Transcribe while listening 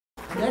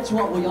That's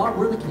what we are.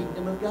 We're the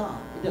kingdom of God.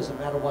 It doesn't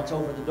matter what's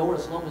over the door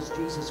as long as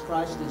Jesus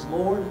Christ is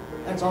Lord.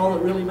 That's all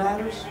that really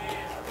matters.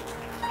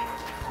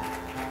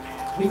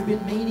 We've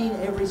been meeting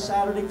every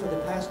Saturday for the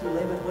past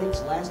 11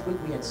 weeks. Last week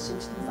we had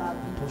 65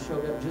 people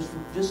showed up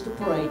just to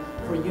pray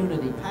for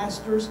unity.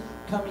 Pastors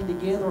coming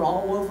together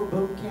all over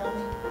Boone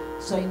County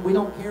saying we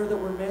don't care that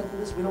we're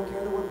Methodists, we don't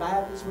care that we're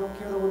Baptists, we don't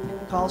care that we're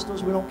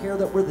Pentecostals, we don't care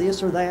that we're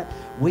this or that.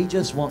 We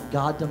just want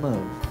God to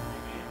move.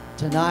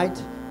 Tonight,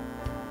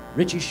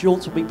 Richie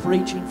Schultz will be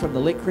preaching from the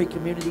Lick Creek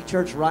Community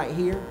Church right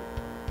here.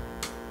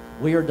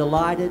 We are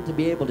delighted to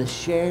be able to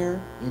share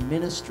in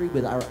ministry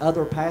with our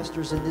other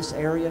pastors in this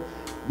area.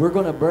 We're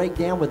going to break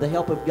down, with the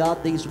help of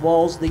God, these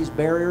walls, these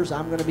barriers.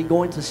 I'm going to be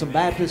going to some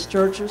Baptist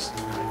churches.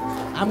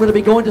 I'm going to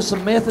be going to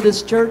some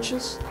Methodist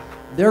churches.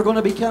 They're going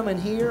to be coming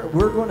here.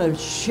 We're going to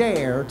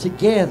share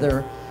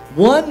together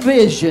one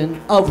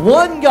vision of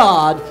one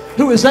God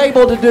who is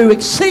able to do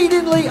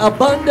exceedingly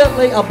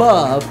abundantly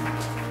above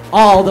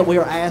all that we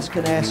are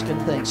asking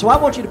things. So I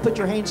want you to put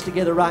your hands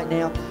together right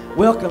now.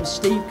 Welcome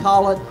Steve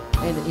Collett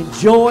and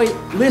enjoy,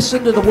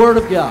 listen to the Word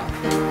of God.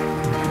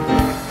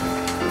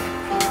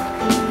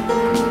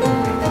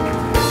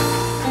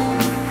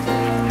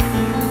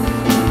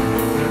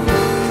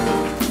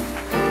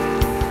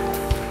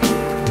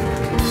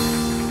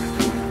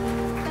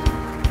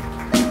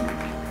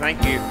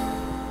 Thank you.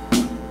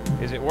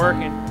 Is it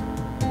working?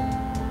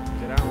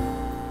 Is it on?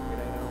 It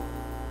ain't on.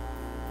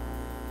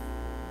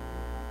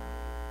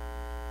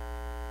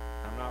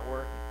 I'm not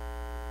working.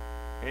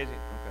 Is it?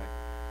 Okay.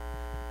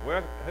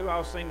 Well, who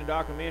all seen the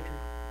documentary?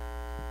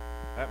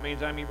 That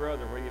means I'm your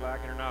brother, whether you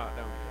like it or not,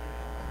 don't you?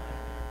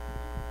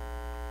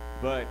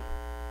 But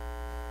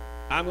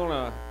I'm going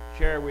to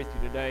share with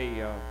you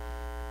today a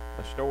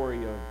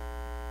story of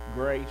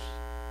grace,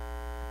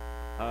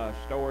 a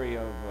story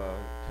of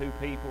two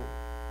people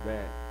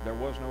that there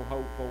was no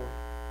hope for,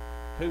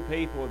 two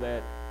people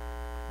that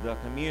the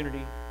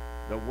community,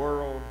 the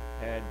world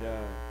had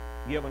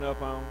given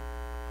up on,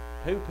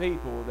 two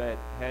people that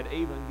had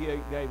even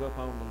gave up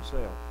on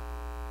themselves.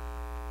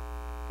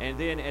 And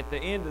then at the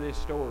end of this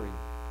story,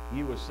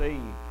 you will see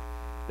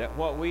that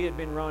what we had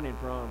been running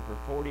from for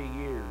 40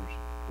 years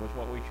was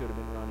what we should have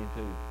been running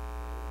to.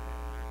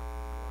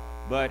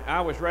 But I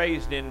was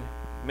raised in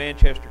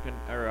Manchester,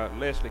 or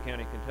Leslie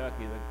County,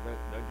 Kentucky,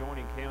 the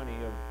adjoining county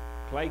of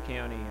Clay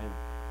County, and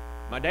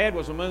my dad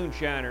was a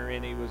moonshiner,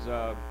 and he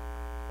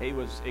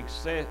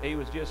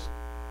was just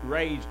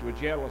raised with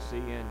jealousy,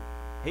 and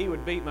he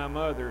would beat my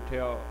mother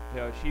till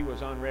she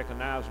was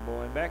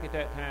unrecognizable. And back at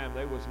that time,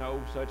 there was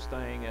no such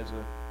thing as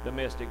a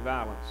domestic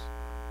violence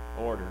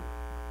order.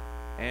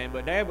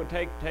 But Dad would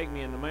take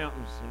me in the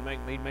mountains and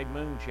he'd make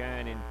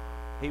moonshine, and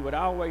he would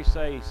always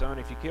say, "Son,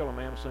 if you kill a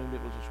man, assume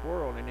it was a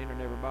squirrel, and it'll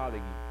never bother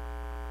you."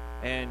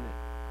 And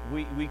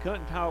we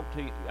couldn't talk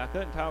to. I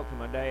couldn't talk to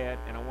my dad,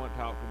 and I wouldn't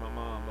talk to my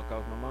mom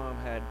because my mom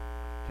had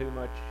too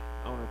much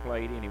on her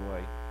plate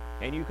anyway.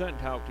 And you couldn't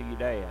talk to your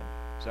dad,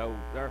 so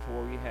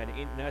therefore you had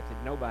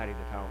nobody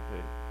to talk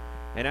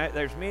to. And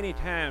there's many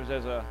times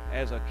as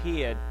a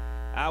kid,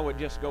 I would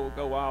just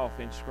go off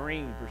and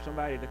scream for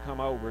somebody to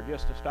come over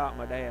just to stop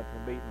my dad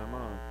from beating my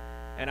mom.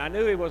 And I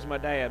knew he was my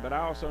dad, but I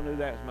also knew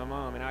that was my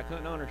mom, and I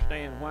couldn't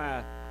understand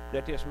why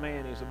that this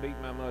man is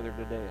beating my mother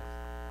to death.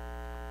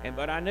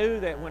 But I knew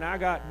that when I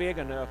got big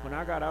enough, when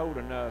I got old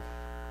enough,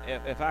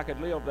 if I could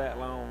live that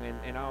long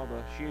and all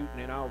the shooting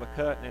and all the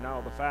cutting and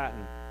all the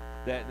fighting,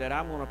 that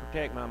I'm going to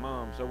protect my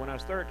mom. So when I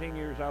was 13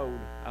 years old,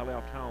 I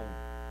left home.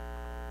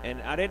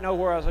 And I didn't know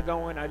where I was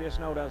going. I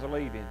just knowed I was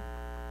leaving.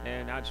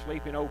 And I'd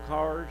sleep in old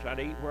cars. I'd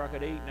eat where I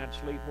could eat, and I'd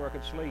sleep where I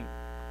could sleep.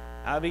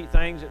 I'd eat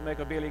things that make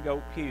a billy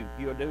goat puke.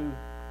 You'll do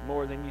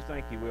more than you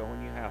think you will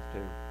when you have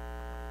to.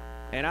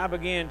 And I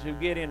began to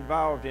get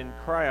involved in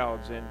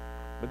crowds and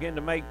began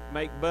to make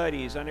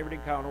buddies. I never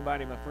did call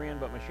nobody my friend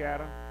but my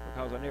shadow,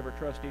 because I never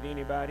trusted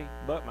anybody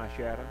but my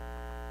shadow.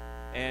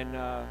 And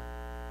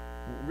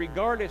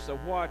regardless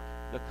of what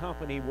the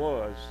company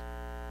was,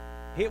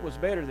 it was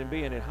better than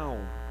being at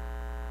home,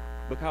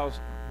 because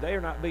they're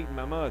not beating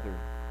my mother.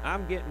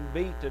 I'm getting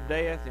beat to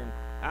death, and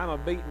I'm a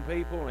beating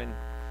people, and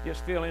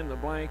just fill in the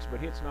blanks,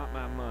 but it's not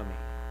my mommy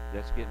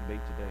that's getting beat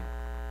to death.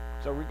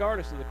 So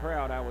regardless of the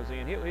crowd I was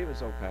in, it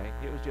was okay.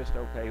 It was just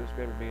okay. It was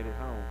better being at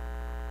home.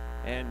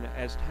 And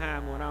as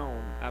time went on,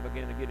 I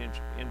began to get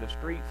into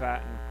street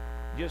fighting,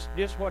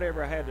 just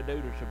whatever I had to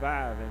do to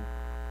survive. And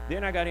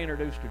then I got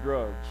introduced to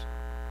drugs.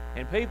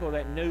 And people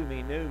that knew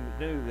me knew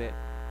that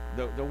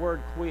the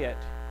word quit,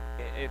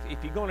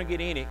 if you're going to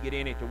get in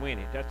it to win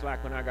it. That's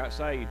like when I got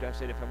saved. I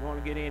said, if I'm going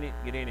to get in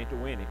it to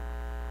win it.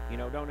 You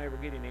know, don't ever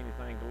get in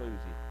anything to lose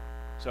it.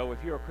 So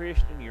if you're a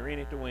Christian, you're in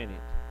it to win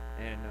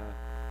it. And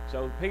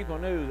so people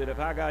knew that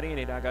if I got in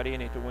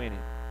it to win it.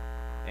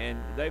 And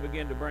they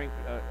began to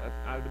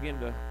I began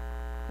to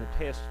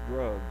test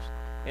drugs.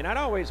 And I'd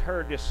always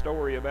heard this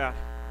story about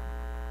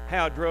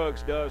how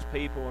drugs does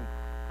people. And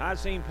I'd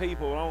seen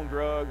people on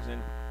drugs,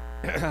 and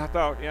I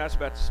thought, yeah, that's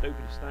about the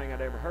stupidest thing I'd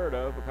ever heard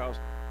of, because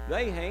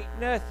they ain't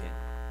nothing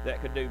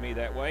that could do me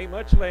that way,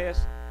 much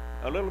less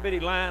a little bitty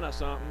line of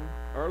something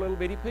or a little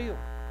bitty pill.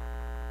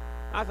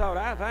 I thought,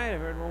 if I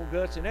ain't heard no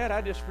guts in that,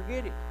 I'd just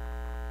forget it.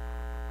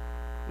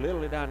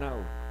 Little did I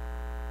know,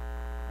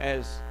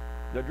 as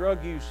the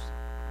drug use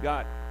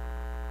got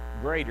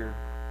greater,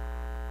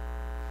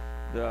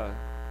 the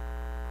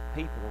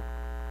people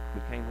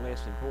became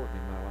less important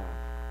in my life.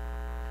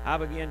 I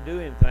began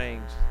doing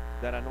things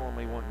that I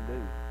normally wouldn't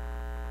do.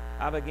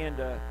 I began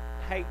to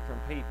take from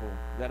people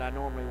that I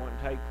normally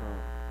wouldn't take from.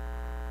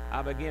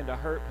 I began to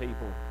hurt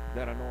people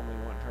that I normally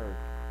wouldn't hurt.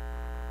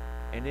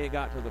 And it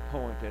got to the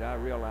point that I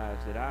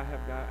realized that I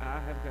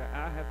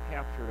have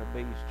captured a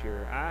beast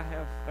here. I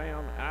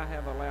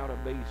have allowed a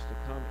beast to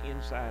come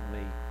inside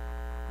me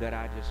that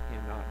I just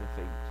cannot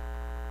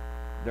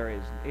defeat.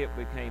 It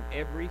became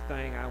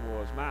everything I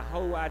was. My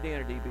whole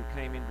identity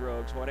became in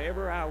drugs.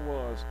 Whatever I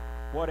was,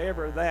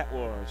 whatever that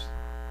was,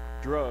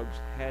 drugs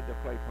had to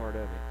play part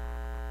of it.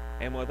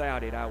 And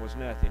without it, I was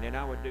nothing. And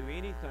I would do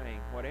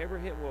anything, whatever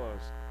it was,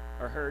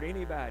 or hurt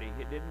anybody,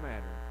 it didn't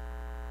matter,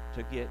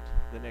 to get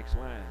the next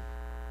line.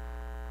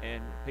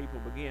 And people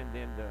began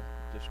then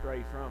to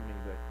stray from me,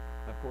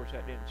 but of course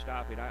that didn't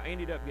stop it. I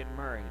ended up getting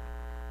married.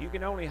 You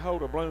can only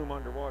hold a bloom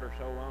underwater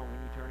so long when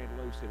you turn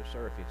it loose to the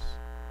surface.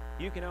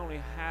 You can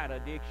only hide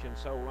addiction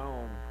so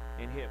long,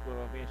 and it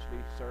will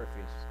eventually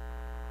surface.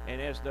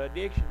 And as the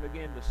addiction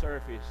began to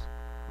surface,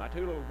 my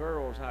two little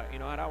girls,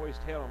 I'd always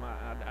tell them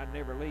I'd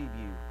never leave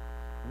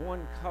you.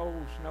 One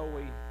cold,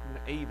 snowy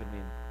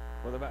evening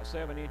with about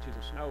 7 inches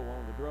of snow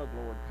on, the drug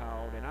lord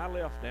called, and I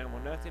left them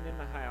with nothing in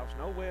the house,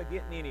 no way of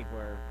getting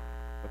anywhere,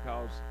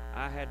 because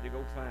I had to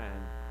go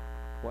find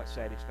what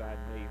satisfied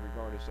me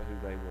regardless of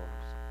who they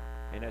was.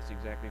 And that's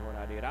exactly what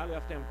I did. I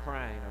left them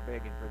crying or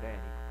begging for daddy,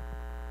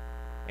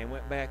 and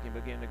went back and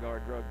began to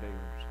guard drug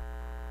dealers,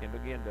 and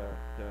began to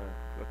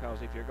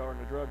because if you're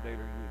guarding a drug dealer,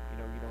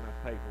 you don't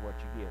have to pay for what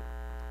you get.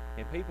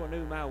 And people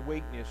knew my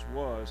weakness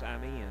was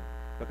I'm in,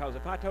 because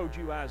if I told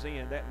you I was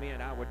in, that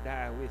meant I would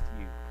die with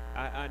you.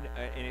 And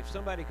if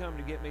somebody come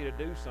to get me to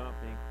do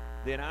something,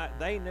 then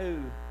they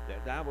knew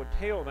that I would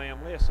tell them,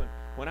 listen,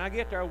 when I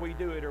get there, we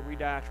do it or we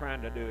die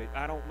trying to do it.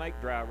 I don't make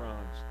dry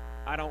runs.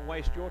 I don't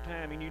waste your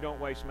time and you don't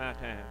waste my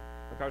time,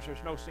 because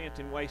there's no sense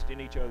in wasting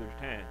each other's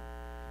time.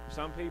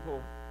 Some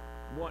people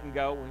wouldn't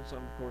go, and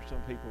of course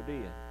some people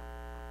did.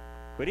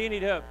 But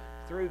ended up,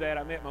 through that,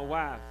 I met my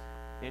wife,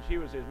 and she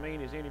was as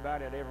mean as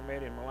anybody I'd ever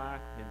met in my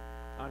life. And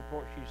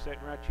unfortunately, she's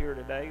sitting right here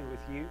today with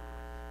you.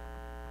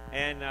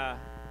 And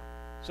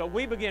so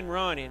we began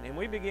running, and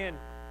we began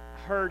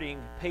hurting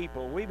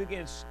people. We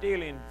began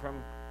stealing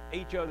from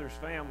each other's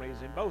families,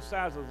 and both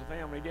sides of the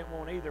family didn't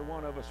want either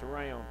one of us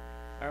around.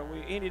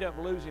 We ended up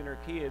losing our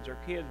kids. Our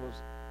kids was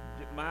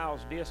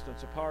miles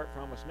distance apart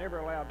from us, never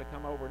allowed to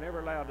come over, never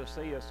allowed to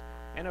see us.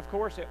 And of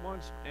course, at a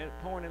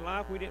point in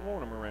life, we didn't want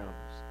them around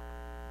us.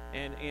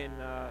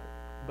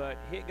 But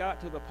it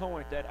got to the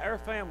point that our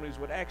families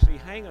would actually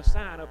hang a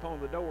sign up on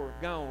the door,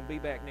 "Gone, be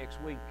back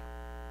next week."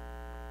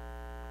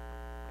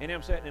 And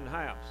them sitting in the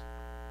house.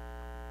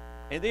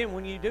 And then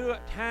when you do it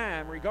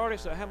time,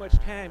 regardless of how much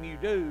time you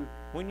do,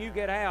 when you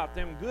get out,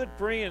 them good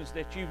friends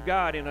that you've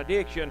got in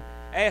addiction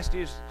asked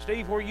you,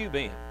 "Steve, where you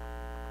been?"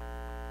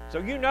 So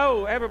you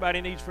know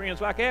everybody needs friends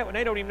like that when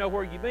they don't even know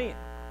where you've been.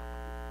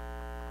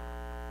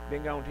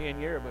 Been gone 10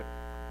 years, but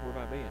where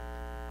have I been?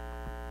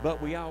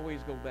 But we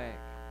always go back,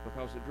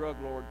 because the drug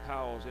lord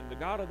calls, and the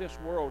God of this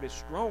world is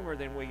stronger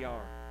than we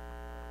are.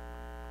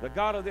 The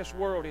God of this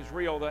world is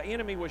real. The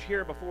enemy was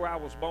here before I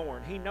was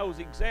born. He knows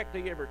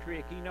exactly every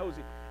trick. He knows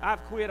it.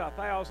 I've quit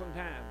 1,000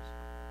 times.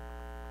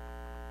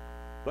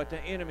 But the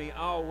enemy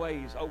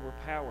always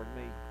overpowered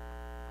me.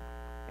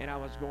 And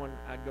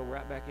I'd go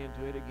right back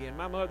into it again.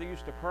 My mother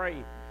used to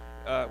pray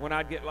when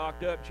I'd get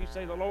locked up. She'd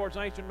say, "The Lord's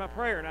answered my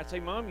prayer." And I'd say,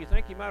 "Mom, you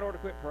think you might ought to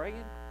quit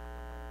praying?"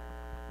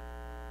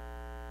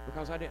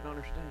 Because I didn't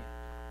understand.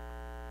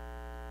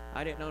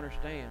 I didn't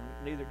understand.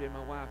 Neither did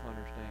my wife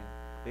understand.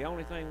 The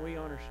only thing we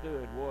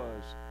understood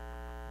was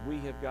we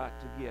have got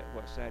to get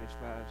what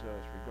satisfies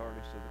us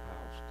regardless of the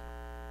cost.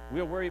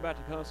 We'll worry about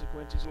the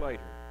consequences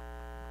later,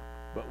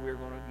 but we're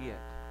going to get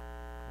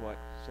what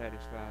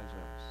satisfies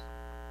us.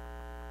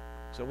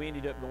 So we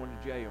ended up going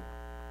to jail.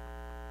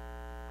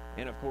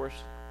 And of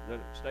course, the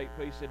state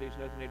police said there's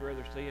nothing they'd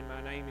rather see in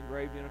my name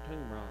engraved in a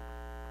tomb rock.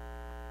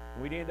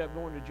 We'd end up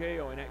going to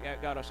jail, and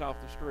that got us off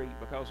the street,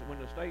 because when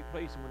the state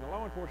police and when the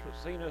law enforcement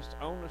seen us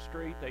on the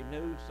street, they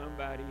knew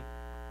somebody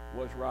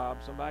was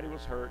robbed, somebody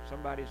was hurt,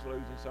 somebody's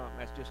losing something.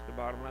 That's just the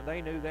bottom line.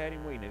 They knew that,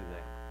 and we knew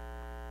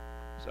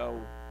that.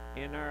 So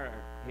in our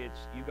heads,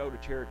 you go to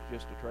church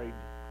just to trade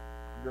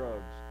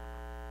drugs.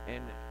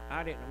 And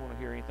I didn't want to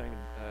hear anything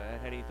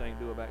that had anything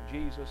to do about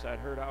Jesus. I'd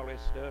heard all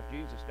this stuff.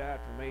 Jesus died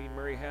for me.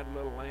 Mary had a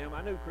little lamb.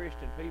 I knew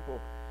Christian people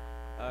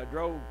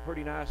drove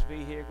pretty nice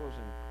vehicles,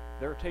 and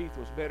their teeth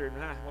was better than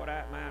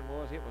mine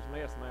was. It was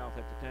meth mouth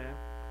at the time.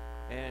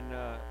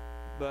 And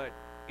but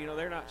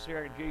they're not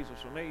sharing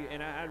Jesus with me,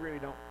 and I really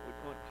don't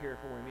want to care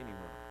for him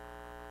anyway.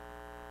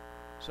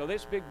 So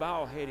this big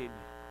bald-headed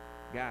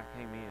guy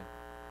came in.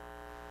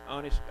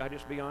 Honest, I'll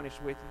just be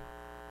honest with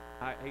you.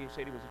 He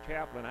said he was a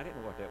chaplain. I didn't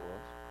know what that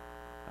was.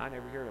 I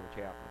never heard of a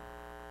chaplain.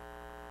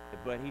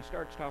 But he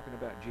starts talking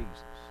about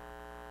Jesus.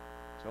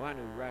 So I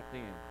knew right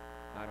then,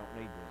 I don't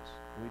need this.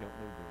 We don't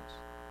need this.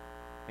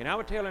 And I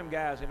would tell them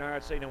guys in there,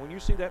 I'd say, now when you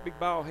see that big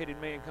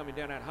bald-headed man coming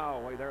down that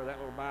hallway there, that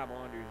little Bible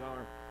under his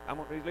arm, I'm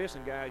going to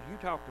listen, guys, you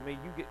talk to me,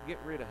 you get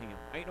rid of him.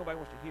 Ain't nobody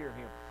wants to hear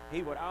him.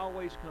 He would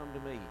always come to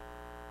me.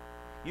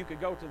 You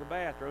could go to the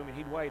bathroom and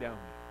he'd wait on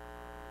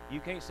you. You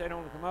can't sit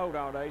on the commode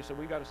all day, so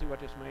we got to see what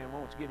this man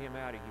wants, get him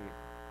out of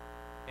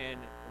here. And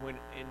when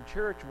in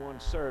church one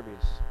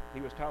service,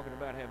 he was talking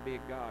about how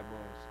big God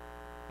was.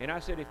 And I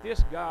said, if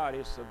this God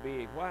is so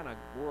big, why in the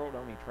world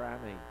don't he try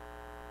me?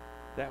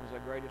 That was the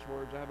greatest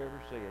words I've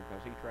ever said,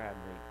 because he tried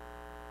me.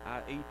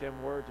 I eat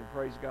them words and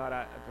praise God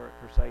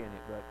for saying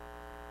it. But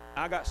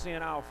I got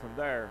sent off from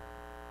there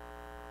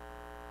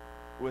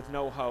with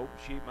no hope.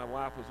 My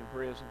wife was in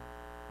prison.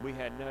 We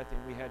had nothing.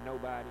 We had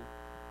nobody.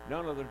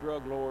 None of the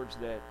drug lords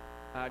that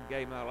I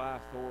gave my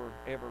life for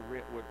ever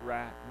would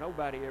write.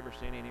 Nobody ever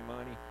sent any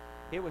money.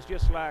 It was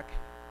just like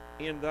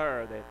in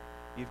there that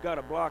you've got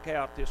to block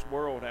out this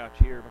world out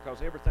here,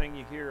 because everything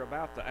you hear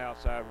about the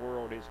outside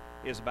world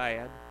is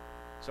bad.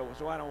 So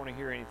I don't want to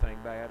hear anything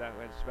bad.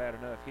 It's bad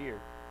enough here.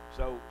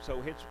 So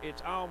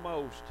it's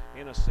almost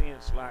in a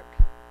sense like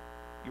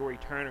your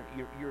eternity.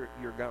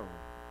 You're gone.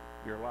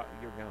 You're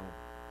gone.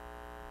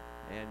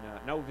 And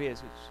no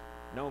visits,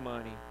 no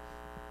money.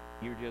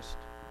 You're just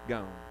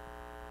gone.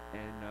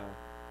 And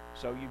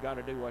so you got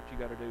to do what you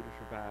got to do to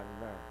survive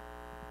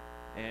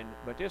in there.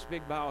 But this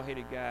big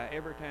bald-headed guy,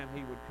 every time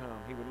he would come,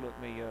 he would look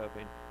me up.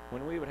 And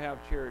when we would have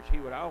church, he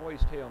would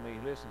always tell me,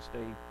 listen,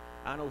 Steve,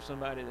 I know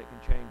somebody that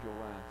can change your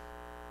life.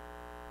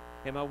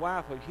 And my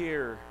wife would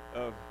hear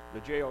of the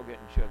jail getting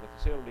shut, the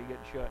facility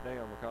getting shut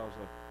down because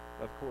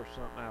of course,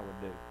 something I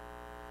would do.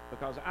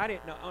 Because I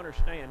didn't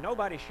understand.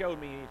 Nobody showed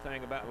me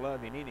anything about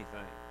loving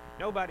anything.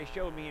 Nobody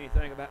showed me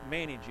anything about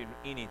managing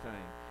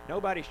anything.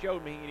 Nobody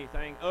showed me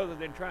anything other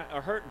than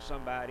hurting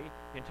somebody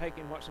and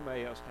taking what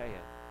somebody else had.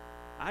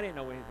 I didn't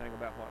know anything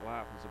about what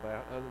life was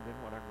about other than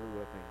what I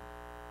grew up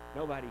in.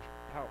 Nobody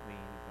taught me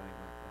anything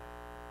like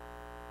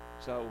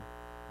that. So,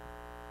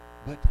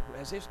 but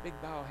as this big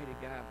bald-headed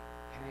guy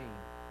came,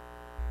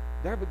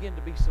 there began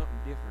to be something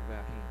different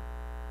about him.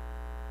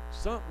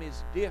 Something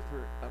is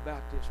different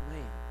about this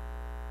man.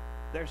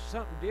 There's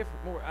something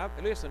different more.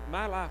 Listen,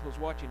 my life was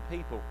watching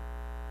people,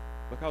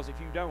 because if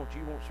you don't,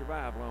 you won't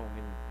survive long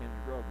in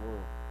the drug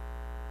world.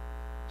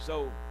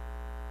 So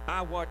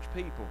I watch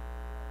people.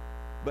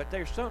 But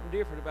there's something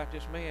different about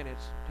this man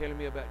that's telling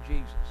me about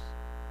Jesus.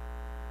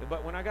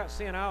 But when I got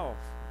sent off,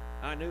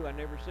 I knew I'd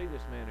never see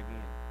this man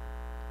again.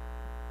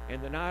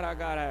 And the night I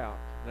got out,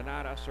 the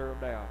night I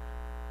served out,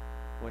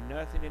 when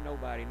nothing and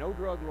nobody, no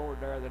drug lord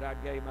there that I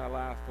gave my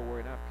life for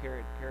and I've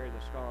carried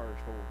the scars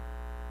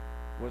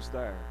for, was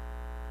there.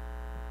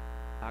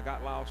 I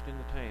got lost in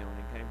the town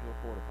and came to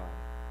a porta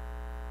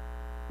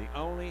potty. The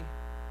only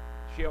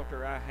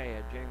shelter I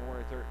had,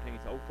 January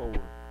 13th, 04,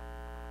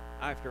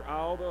 after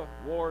all the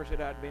wars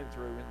that I'd been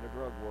through in the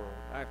drug world,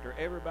 after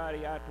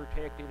everybody I'd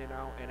protected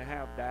and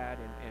have died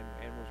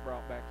and was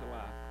brought back to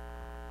life,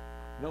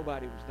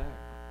 nobody was there.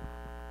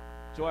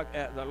 So I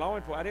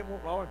didn't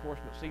want law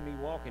enforcement to see me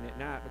walking at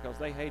night, because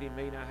they hated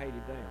me and I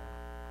hated them.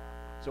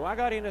 So I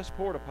got in this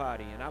porta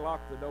potty and I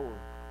locked the door,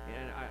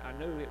 and I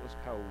knew it was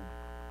cold,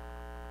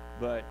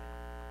 but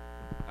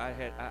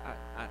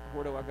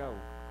where do I go?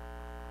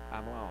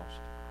 I'm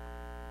lost.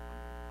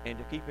 And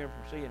to keep him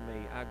from seeing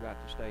me, I've got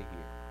to stay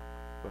here,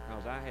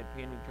 because I had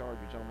pending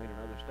charges on me in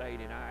another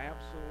state, and I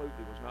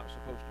absolutely was not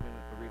supposed to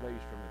be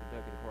released from the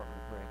Kentucky Department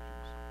of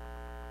Corrections,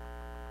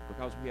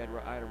 because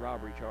I had a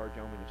robbery charge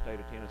on me in the state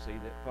of Tennessee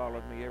that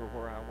followed me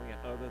everywhere I went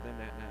other than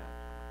that night.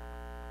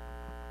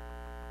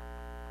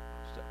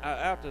 So,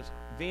 out the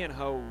vent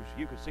hose,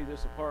 you could see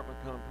this apartment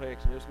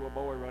complex and this little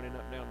boy running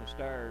up and down the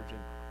stairs,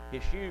 and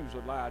his shoes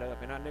would light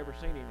up, and I'd never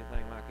seen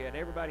anything like that. And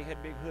everybody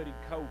had big hooded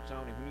coats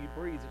on him. When you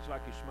breathe, it's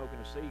like you're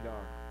smoking a cigar.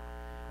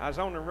 I was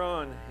on the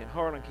run in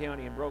Harlan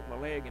County and broke my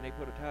leg, and they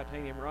put a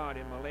titanium rod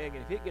in my leg,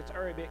 and if it gets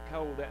a bit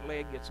cold, that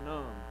leg gets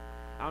numb.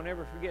 I'll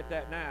never forget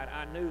that night.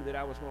 I knew that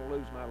I was going to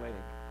lose my leg.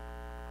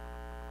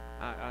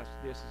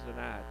 This is the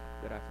night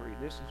that I freed.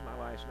 This is my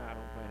last night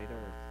on planet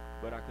Earth,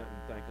 but I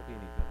couldn't think of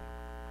anything.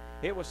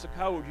 It was so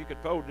cold you could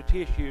fold the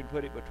tissue and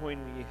put it between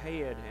the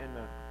head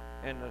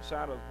and the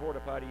side of the porta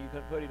potty. You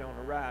couldn't put it on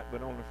the right,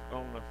 but on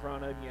the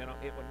front of you,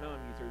 it would numb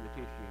you through the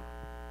tissue.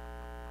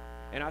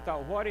 And I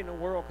thought, what in the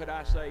world could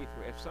I say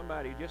if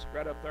somebody just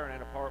right up there in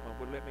that apartment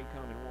would let me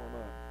come and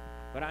warm up?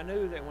 But I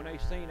knew that when they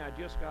seen I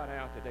just got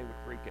out, that they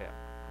would freak out.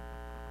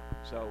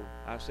 So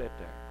I sat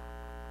there.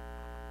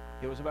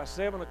 It was about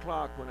 7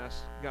 o'clock when I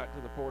got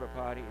to the porta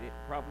potty.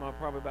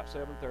 Probably about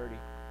 7:30.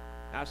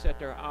 I sat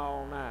there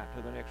all night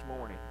till the next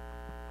morning.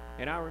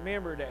 And I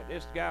remember that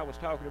this guy was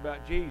talking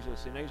about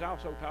Jesus, and he's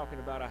also talking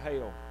about a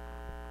hell.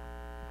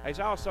 He's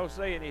also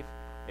saying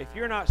if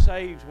you're not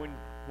saved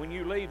when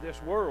you leave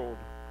this world,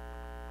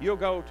 you'll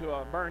go to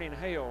a burning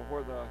hell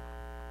where the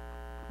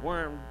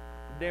worm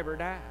never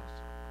dies.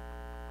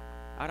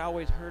 I'd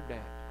always heard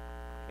that.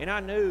 And I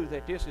knew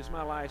that this is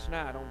my last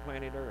night on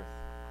planet Earth,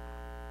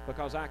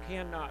 because I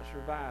cannot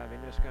survive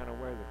in this kind of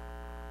weather.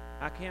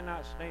 I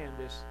cannot stand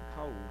this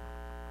cold.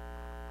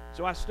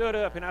 So I stood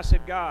up and I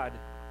said, God,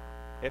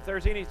 if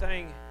there's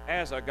anything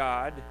as a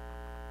God,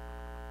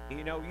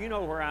 you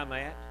know where I'm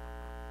at.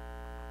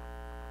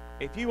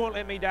 If you won't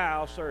let me die,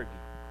 I'll serve you.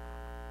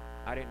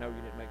 I didn't know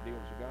you didn't make deals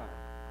with God.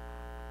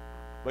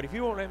 But if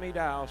you won't let me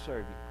die, I'll serve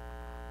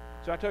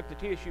you. So I took the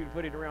tissue and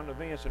put it around the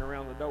vents and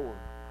around the door.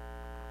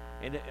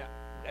 And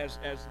as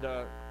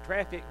the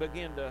traffic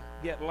began to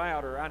get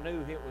louder, I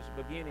knew it was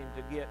beginning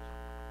to get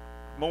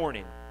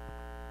morning.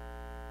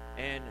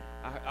 And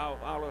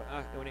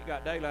when it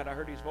got daylight, I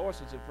heard these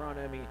voices in front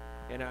of me,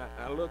 and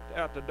I looked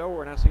out the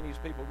door, and I seen these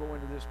people go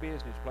into this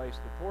business place.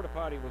 The porta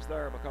potty was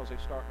there because they're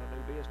starting a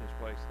new business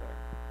place there.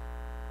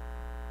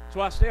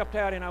 So I stepped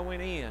out and I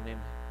went in, and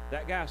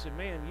that guy said,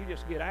 man, you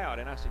just get out.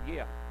 And I said,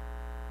 yeah.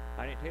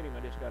 I didn't tell him I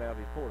just got out of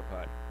his porta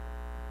potty.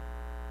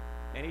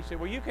 And he said,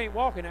 well, you can't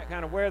walk in that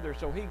kind of weather.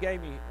 So he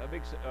gave me a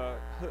big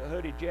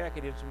hooded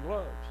jacket and some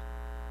gloves.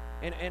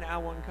 And I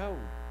wasn't cold.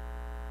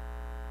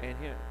 And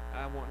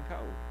I wasn't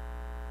cold.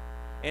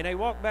 And they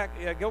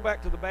go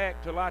back to the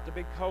back to light the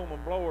big Coleman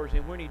blowers,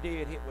 and when he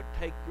did, it would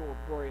take your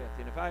breath.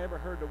 And if I ever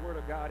heard the word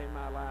of God in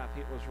my life,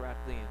 it was right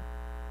then.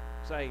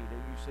 Say, do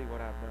you see what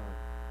I've done?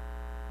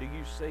 Do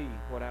you see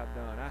what I've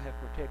done? I have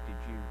protected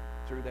you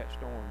through that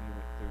storm you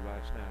went through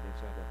last night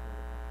inside that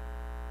porta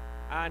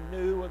potty. I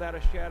knew without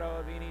a shadow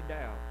of any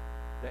doubt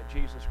that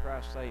Jesus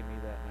Christ saved me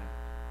that night.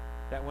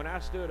 That when I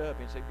stood up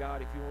and said,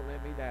 God, if you won't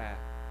let me die,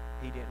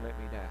 he didn't let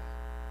me die.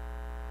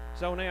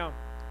 So now,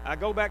 I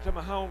go back to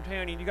my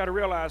hometown, and you got to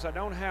realize I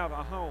don't have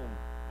a home.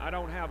 I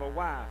don't have a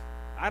wife.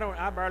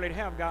 I barely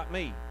have got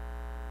me.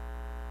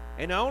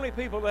 And the only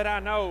people that I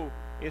know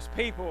is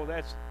people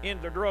that's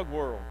in the drug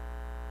world,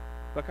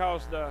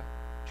 because the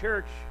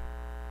church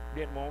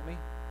didn't want me.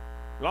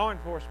 Law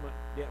enforcement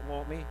didn't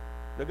want me.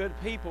 The good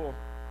people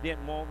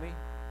didn't want me.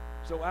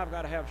 So I've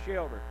got to have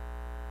shelter.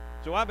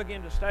 So I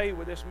began to stay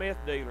with this meth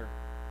dealer.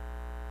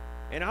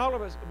 And all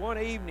of us, one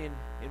evening,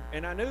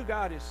 and I knew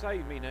God had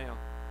saved me now,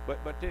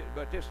 but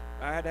this,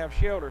 I had to have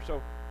shelter.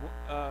 So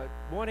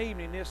one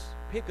evening, this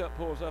pickup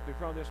pulls up in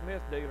front of this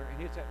meth dealer,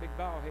 and it's that big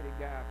bald-headed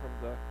guy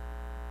from the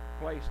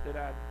place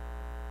that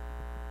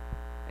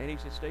and he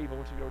said, Steve, I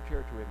want you to go to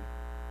church with me.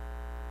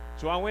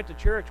 So I went to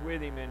church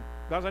with him, and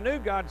because I knew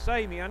God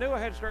saved me, I knew I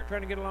had to start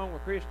trying to get along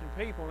with Christian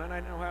people, and I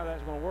didn't know how that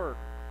was going to work.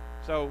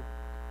 So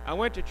I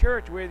went to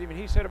church with him, and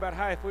he sat about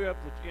halfway up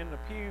in the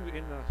pew,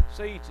 in the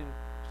seats,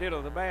 instead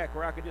of the back,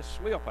 where I could just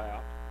slip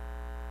out.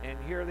 And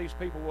here these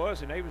people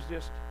was, and they was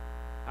just,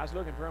 I was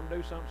looking for them to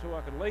do something so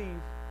I could leave.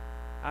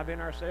 I've been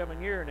there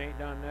 7 years and ain't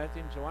done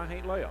nothing, so I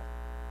ain't left.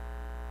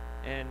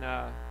 And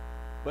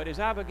but as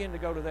I began to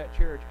go to that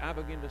church, I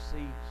began to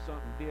see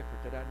something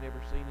different that I'd never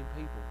seen in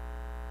people.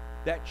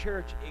 That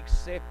church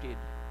accepted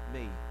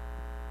me.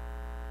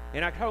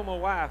 And I told my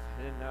wife,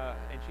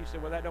 and she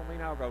said, well, that don't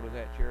mean I'll go to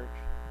that church.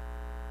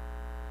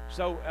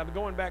 So I'm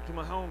going back to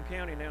my home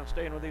county now,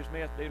 staying with these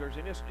meth dealers,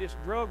 and this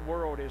drug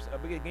world is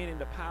beginning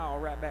to pile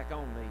right back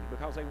on me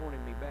because they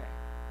wanted me back.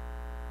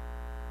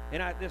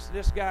 And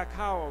this guy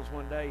calls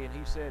one day, and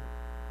he said,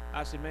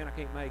 I said, man, I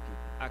can't make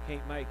it. I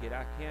can't make it.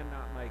 I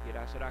cannot make it.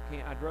 I said, I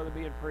can't. I'd rather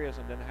be in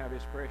prison than to have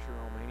this pressure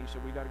on me. And he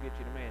said, we got to get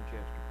you to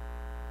Manchester.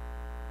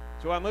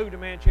 So I moved to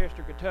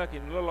Manchester, Kentucky,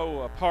 in a little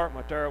old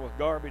apartment there with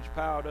garbage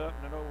piled up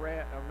and an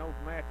old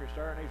mattress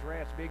there, and these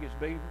rats big as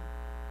beaver.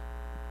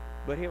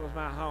 But it was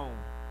my home.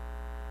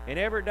 And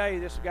every day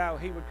this guy,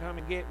 he would come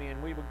and get me,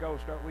 and we'd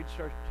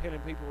start telling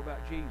people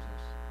about Jesus.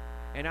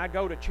 And I'd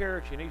go to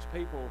church, and these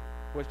people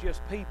was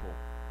just people.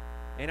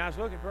 And I was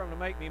looking for them to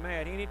make me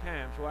mad any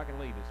time so I can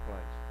leave this place.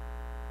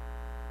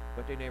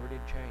 But they never did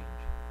change.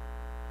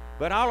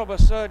 But all of a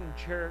sudden,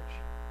 church,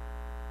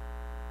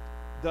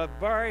 the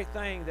very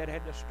thing that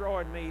had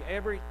destroyed me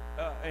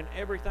and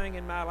everything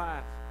in my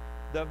life,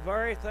 the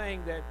very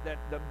thing that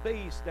the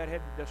beast that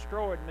had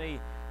destroyed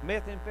me,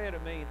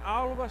 methamphetamine,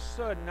 all of a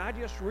sudden I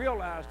just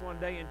realized one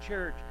day in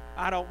church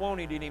I don't want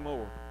it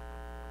anymore.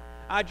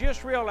 I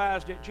just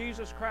realized that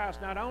Jesus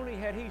Christ, not only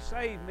had he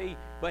saved me,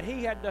 but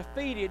he had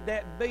defeated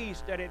that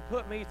beast that had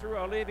put me through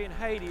a living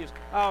Hades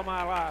all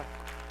my life.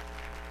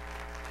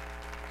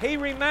 He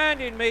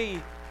reminded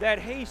me that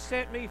he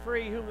set me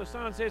free. Whom the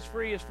Son sets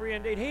free is free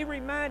indeed. He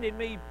reminded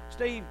me,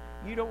 Steve,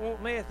 you don't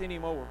want meth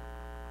anymore.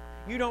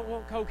 You don't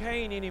want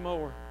cocaine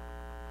anymore.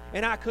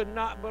 And I could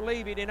not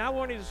believe it. And I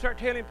wanted to start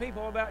telling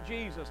people about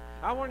Jesus.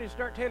 I wanted to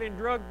start telling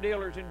drug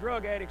dealers and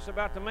drug addicts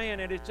about the man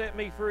that had set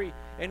me free.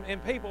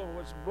 And people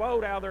was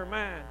blowed out of their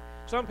mind.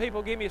 Some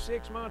people gave me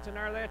 6 months, and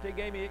after that they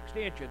gave me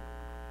extension.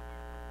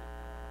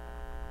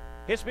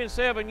 It's been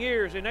 7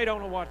 years, and they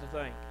don't know what to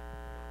think.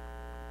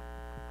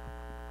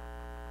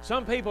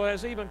 Some people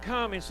has even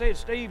come and said,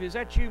 Steve, is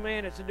that you,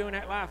 man, that's doing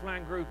that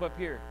Lifeline group up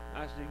here?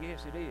 I said,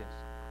 yes, it is.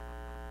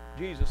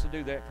 Jesus will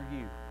do that for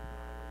you.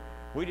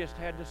 We just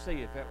had to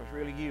see if that was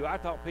really you. I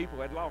thought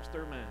people had lost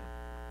their mind.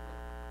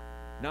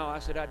 No, I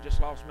said, I just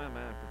lost my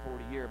mind for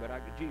 40 years, but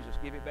Jesus,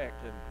 give it back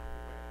to me.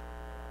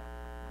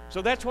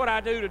 So that's what I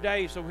do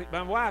today. So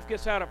my wife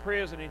gets out of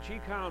prison, and she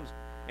comes,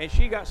 and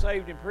she got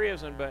saved in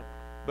prison,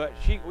 but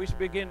we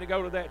begin to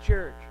go to that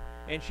church,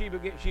 and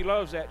she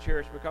loves that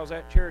church because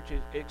that church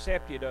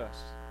accepted us.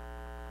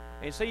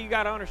 And see, you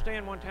got to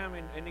understand, one time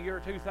in the year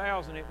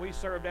 2000, that we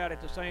served out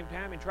at the same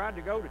time and tried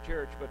to go to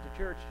church, but the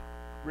church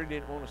really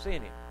didn't want us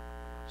in it.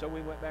 So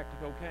we went back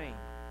to cocaine.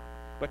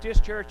 But this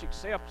church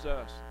accepts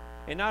us.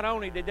 And not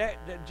only did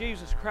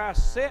Jesus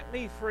Christ set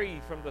me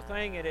free from the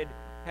thing that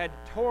had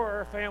tore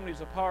our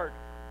families apart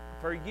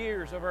for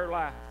years of our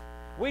life.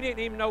 We didn't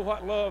even know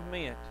what love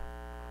meant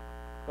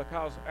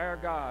because our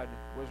God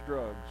was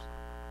drugs.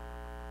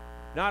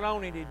 Not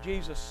only did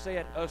Jesus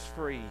set us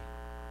free,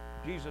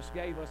 Jesus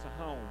gave us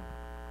a home.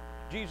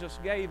 Jesus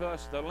gave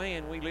us the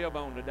land we live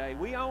on today.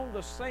 We own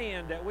the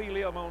sand that we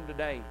live on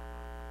today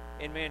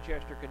in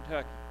Manchester,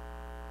 Kentucky.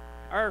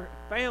 Our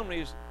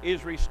families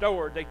is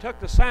restored. They took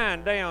the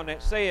sign down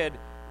that said,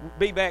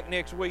 "Be back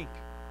next week."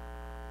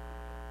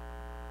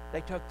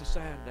 They took the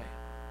sign down.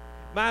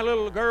 My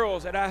little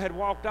girls that I had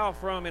walked off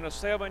from in a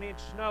 7-inch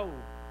snow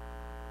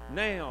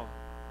now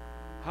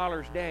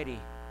hollers, "Daddy,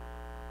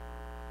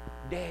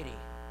 Daddy."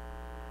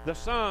 The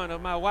son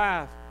of my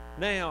wife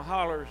now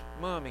hollers,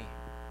 "Mommy."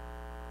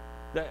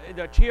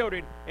 The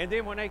children, and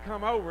then when they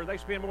come over, they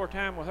spend more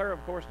time with her,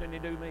 of course, than they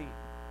do me.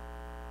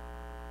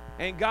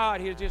 And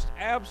God has just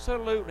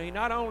absolutely,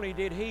 not only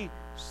did He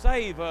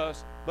save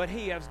us, but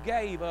He has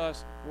gave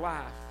us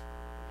life.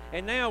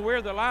 And now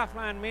we're the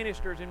Lifeline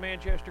ministers in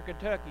Manchester,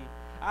 Kentucky.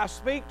 I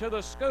speak to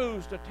the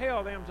schools to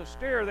tell them, to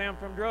steer them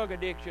from drug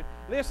addiction.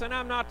 Listen,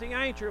 I'm not the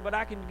answer, but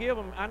I can give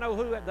them, I know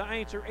who the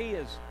answer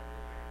is.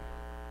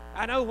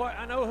 I know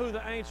who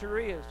the answer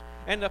is.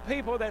 And the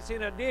people that's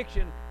in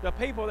addiction, the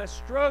people that's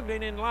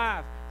struggling in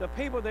life, the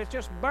people that's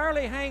just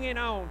barely hanging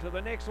on to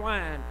the next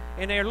line,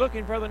 and they're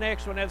looking for the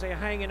next one as they're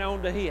hanging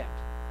on to hit,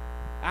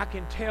 I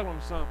can tell them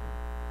something.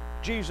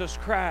 Jesus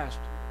Christ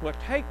will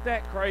take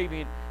that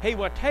craving, He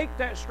will take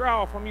that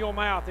straw from your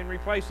mouth and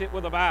replace it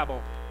with a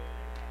Bible.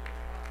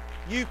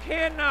 You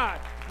cannot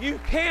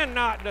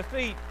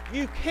defeat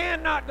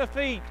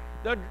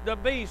the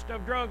beast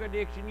of drug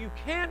addiction. You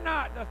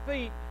cannot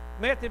defeat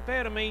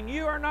methamphetamine.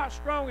 You are not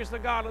strong as the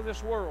god of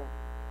this world.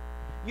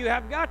 You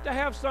have got to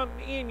have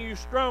something in you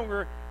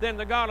stronger than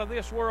the god of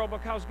this world,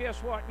 because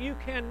guess what? You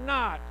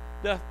cannot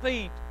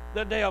defeat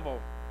the devil.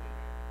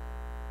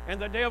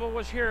 And the devil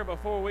was here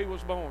before we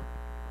was born.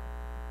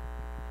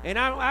 And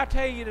I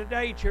tell you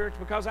today, church,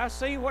 because I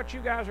see what you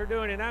guys are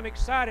doing, and I'm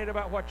excited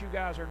about what you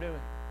guys are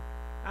doing.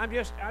 I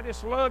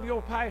just love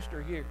your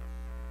pastor here.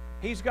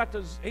 He's got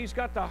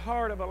the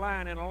heart of a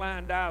lion, and a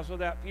lion dies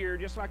without fear,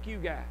 just like you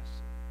guys.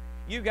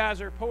 You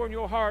guys are pouring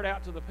your heart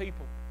out to the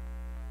people.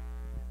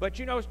 But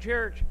you know,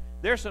 church,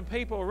 there's some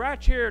people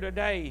right here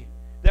today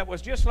that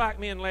was just like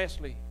me and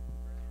Leslie.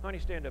 Honey,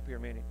 stand up here a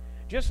minute.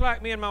 Just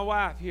like me and my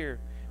wife here.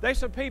 There's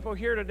some people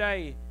here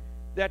today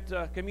that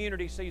the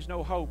community sees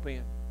no hope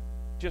in.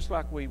 Just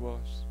like we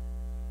was.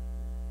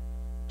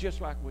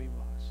 Just like we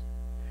was.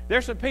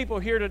 There's some people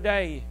here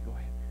today. Go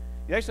ahead.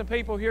 There's some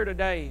people here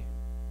today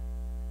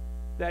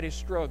that is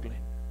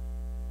struggling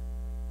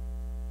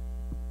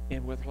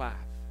with life.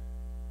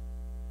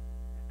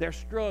 They're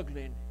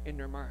struggling in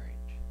their marriage.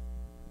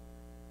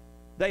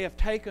 They have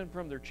taken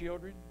from their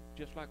children,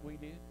 just like we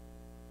did.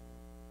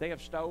 They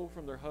have stole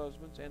from their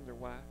husbands and their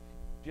wife,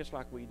 just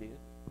like we did.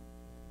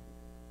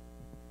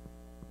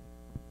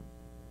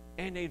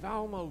 And they've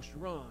almost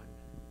run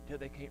till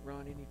they can't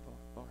run any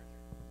farther,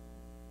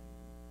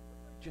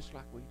 just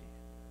like we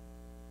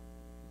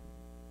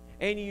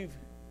did. And you've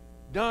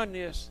done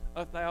this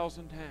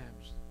 1,000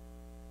 times,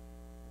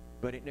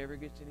 but it never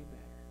gets any better.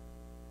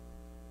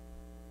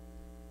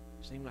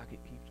 Seems like it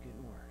keeps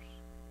getting worse.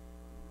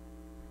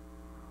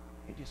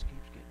 It just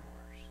keeps getting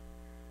worse.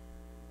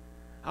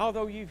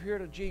 Although you've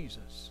heard of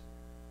Jesus,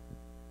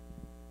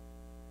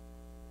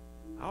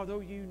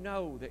 although you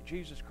know that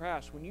Jesus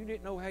Christ, when you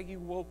didn't know how you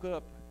woke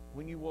up,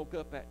 when you woke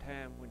up that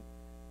time when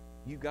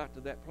you got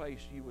to that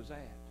place you was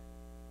at,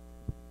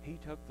 He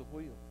took the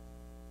wheel.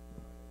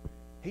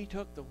 He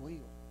took the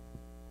wheel.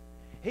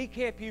 He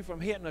kept you from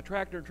hitting a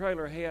tractor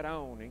trailer head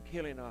on and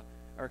killing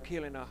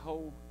a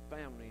whole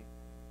family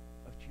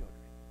of children.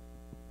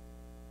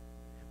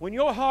 When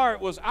your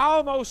heart was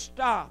almost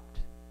stopped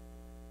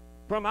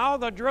from all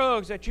the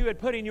drugs that you had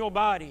put in your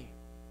body,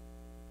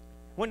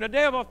 when the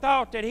devil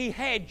thought that he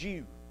had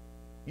you,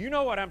 you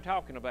know what I'm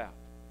talking about.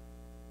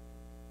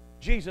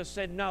 Jesus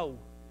said, "No,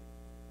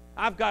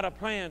 I've got a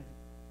plan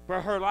for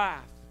her life.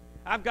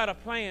 I've got a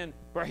plan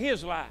for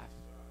his life."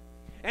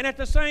 And at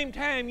the same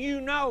time,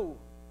 you know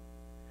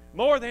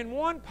more than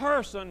one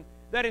person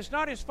that is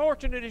not as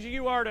fortunate as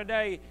you are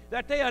today,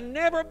 that they'll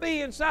never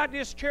be inside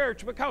this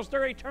church because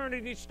their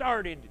eternity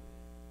started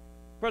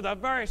for the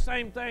very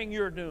same thing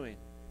you're doing.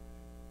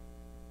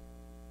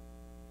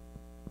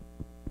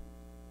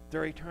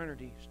 Their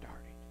eternity started.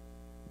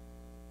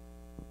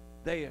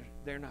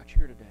 They're not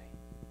here today.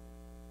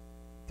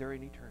 They're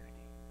in eternity.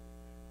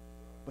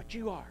 But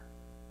you are.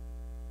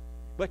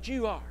 But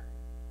you are.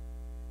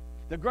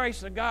 The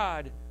grace of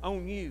God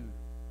on you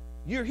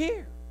You're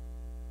here.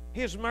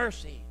 His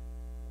mercy.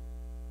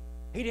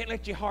 He didn't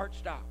let your heart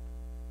stop.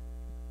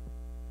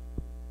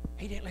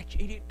 He didn't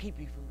keep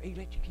you from, He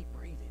let you keep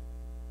breathing.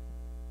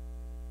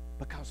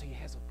 Because He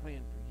has a plan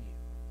for you.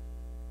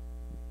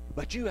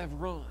 But you have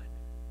run.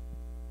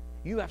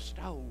 You have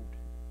stole.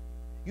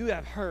 You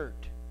have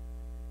hurt.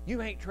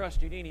 You ain't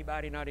trusted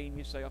anybody, not even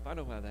yourself. I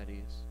know how that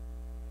is.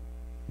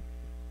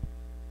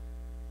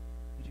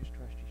 You just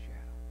trust your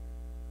shadow.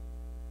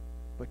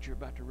 But you're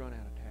about to run out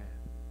of time.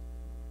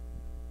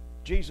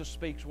 Jesus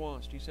speaks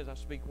once. He says, I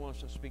speak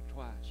once, I speak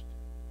twice.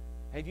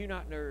 Have you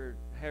not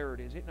heard?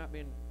 Has it not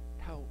been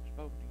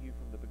spoken to you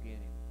from the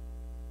beginning?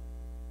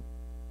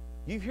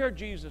 You've heard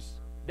Jesus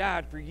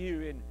died for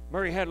you and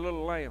Mary had a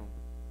little lamb.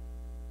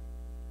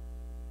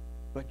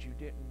 But you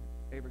didn't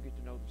ever get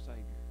to know the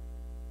Savior.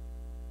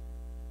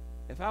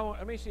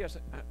 Let me see a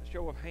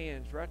show of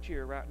hands right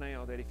here, right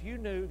now, that if you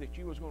knew that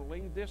you was going to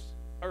leave this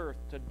earth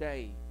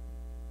today,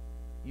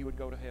 you would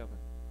go to heaven.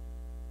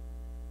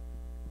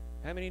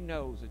 How many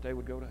knows that they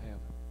would go to heaven?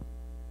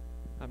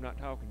 I'm not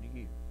talking to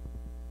you.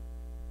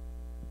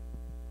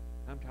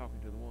 I'm talking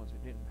to the ones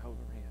that didn't hold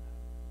their hand up.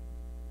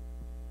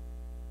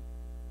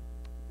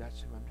 That's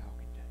who I'm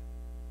talking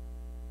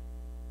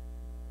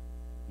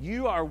to.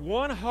 You are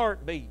one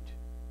heartbeat.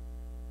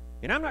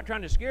 And I'm not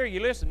trying to scare you.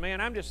 Listen,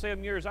 man, I'm just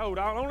 7 years old.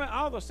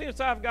 All the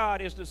sense I've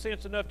got is the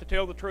sense enough to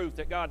tell the truth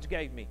that God's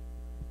gave me.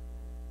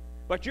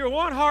 But you're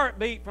one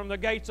heartbeat from the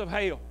gates of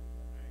hell.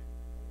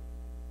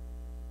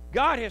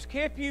 God has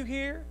kept you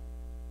here.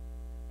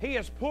 He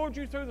has pulled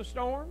you through the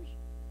storms.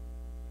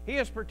 He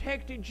has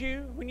protected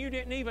you when you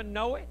didn't even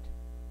know it.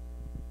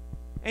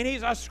 And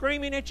He's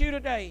screaming at you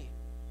today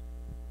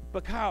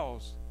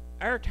because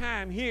our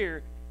time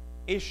here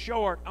is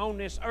short on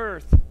this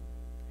earth.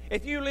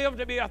 If you live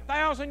to be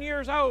 1,000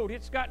 years old,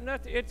 it's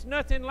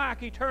nothing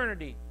like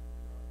eternity.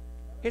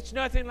 It's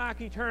nothing like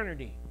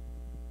eternity.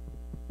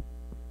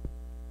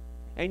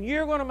 And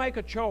you're going to make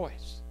a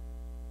choice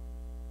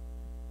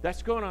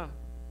that's going to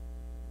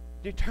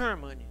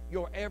determine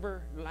your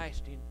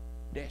everlasting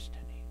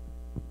destiny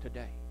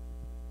today.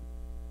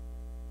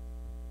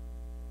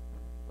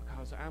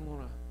 Because I'm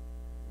going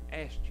to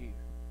ask you.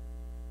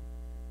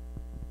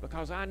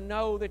 Because I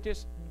know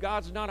that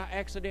God's not an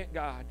accident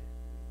God.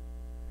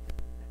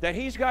 That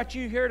He's got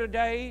you here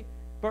today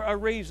for a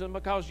reason,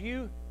 because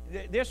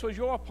this was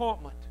your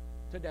appointment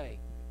today.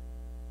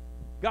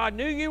 God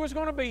knew you was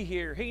going to be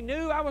here. He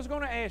knew I was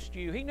going to ask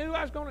you. He knew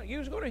you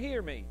was going to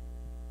hear me.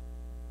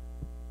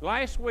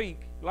 Last week,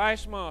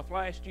 last month,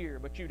 last year,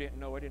 but you didn't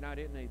know it and I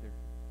didn't either.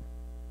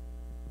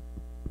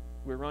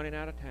 We're running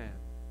out of time.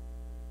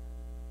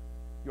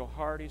 Your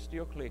heart is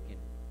still clicking.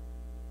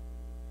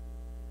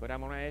 But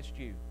I'm going to ask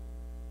you.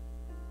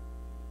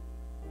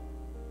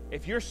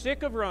 If you're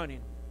sick of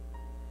running,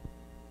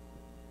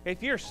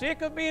 if you're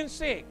sick of being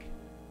sick,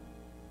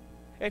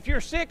 if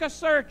you're sick of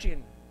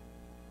searching,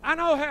 I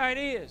know how it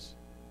is.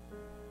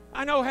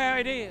 I know how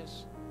it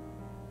is.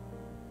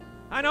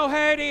 I know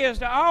how it is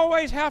to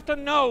always have to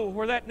know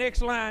where that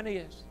next line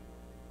is.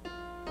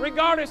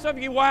 Regardless of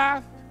your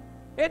wife,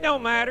 it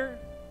don't matter.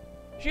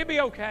 She'll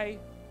be okay.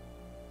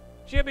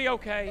 She'll be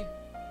okay.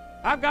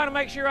 I've got to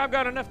make sure I've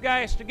got enough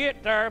gas to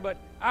get there, but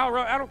I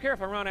don't care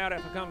if I run out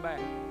if I come back.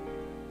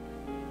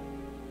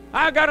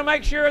 I've got to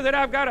make sure that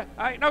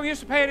I ain't no use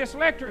to pay this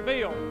electric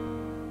bill.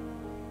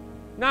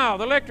 No,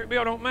 the electric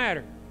bill don't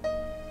matter.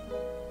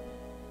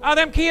 Oh,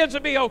 them kids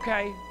will be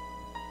okay.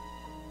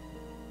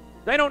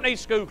 They don't need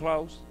school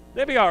clothes.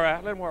 They'll be all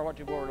right. Let them wear what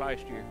they wore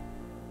last year.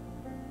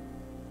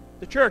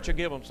 The church will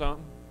give them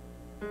something.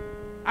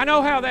 I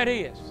know how that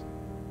is.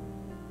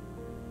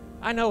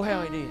 I know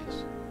how it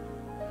is.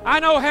 I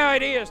know how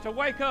it is to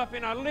wake up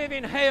in a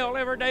living hell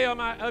every day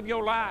of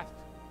your life.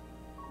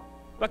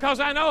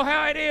 Because I know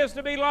how it is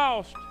to be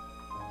lost.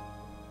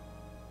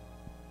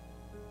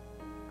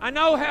 I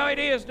know how it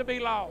is to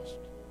be lost.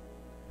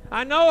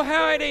 I know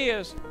how it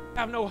is to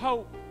have no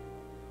hope.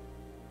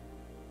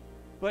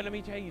 But let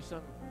me tell you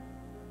something.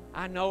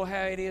 I know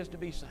how it is to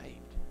be saved.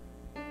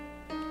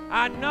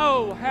 I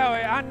know how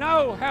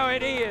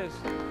it is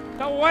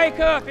to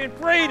wake up in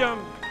freedom.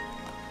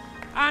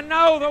 I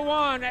know the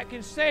one that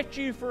can set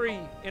you free,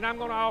 and I'm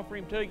going to offer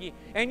Him to you.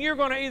 And you're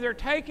going to either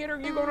take it or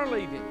you're going to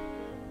leave it.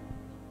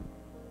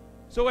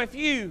 So if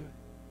you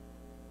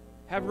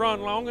have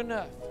run long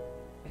enough,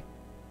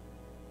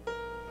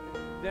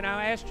 then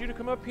I ask you to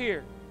come up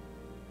here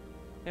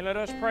and let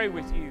us pray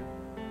with you.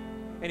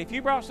 And if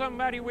you brought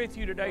somebody with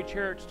you today,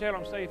 church, tell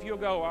them, say, if you'll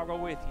go, I'll go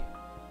with you.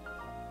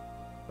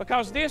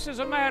 Because this is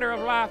a matter of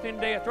life and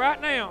death. Right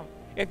now,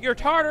 if you're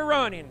tired of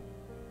running,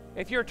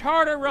 if you're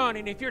tired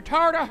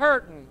of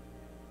hurting,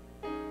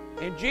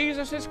 and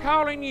Jesus is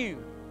calling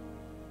you,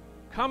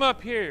 come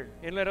up here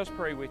and let us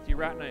pray with you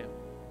right now.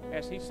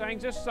 As He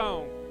sings this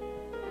song,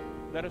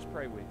 let us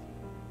pray with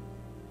you.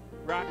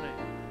 Right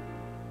now.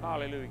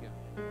 Hallelujah.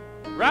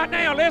 Right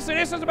now, listen,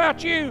 this is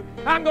about you.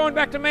 I'm going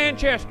back to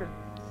Manchester.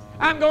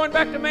 I'm going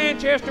back to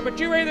Manchester, but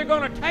you're either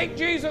going to take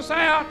Jesus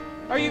out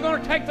or you're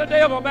going to take the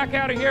devil back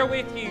out of here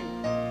with you.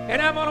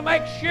 And I'm going to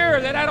make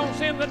sure that I don't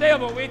send the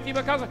devil with you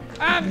because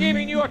I'm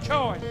giving you a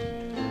choice.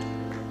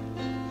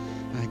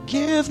 I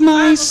give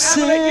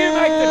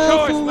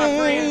myself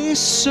away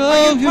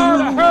so you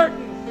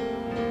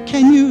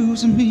can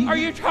use me. Are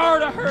you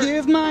tired of hurting?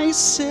 Give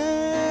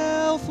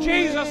myself away.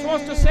 Jesus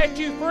wants to set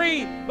you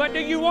free, but do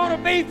you want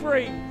to be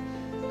free?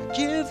 I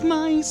give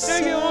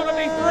myself do you want to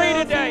be free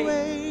today?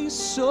 Away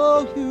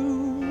so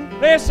you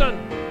listen,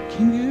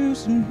 can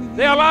use me.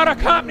 There are a lot of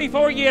company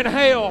for you in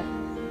hell,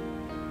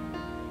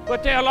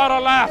 but there are a lot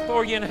of life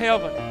for you in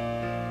heaven.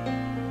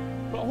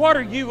 But what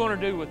are you going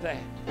to do with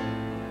that?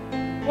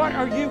 What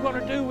are you going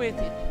to do with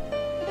it?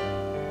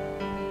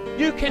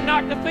 You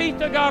cannot defeat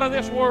the God of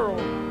this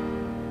world.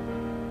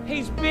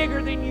 He's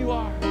bigger than you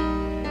are.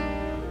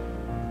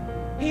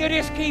 He'll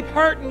just keep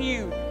hurting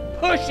you,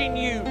 pushing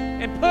you,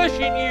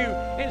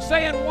 and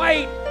saying,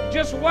 wait,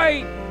 just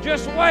wait,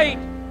 just wait.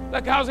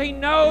 Because He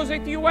knows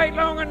if you wait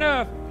long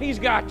enough, He's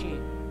got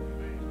you.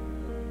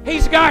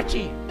 He's got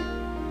you.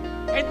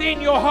 And then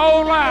your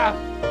whole life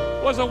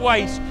was a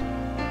waste.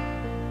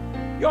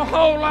 Your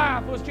whole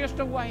life was just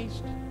a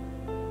waste.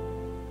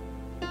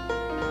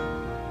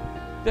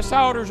 This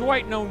altar's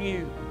waiting on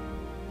you.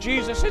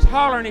 Jesus is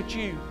hollering at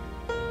you.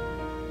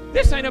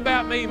 This ain't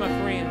about me, my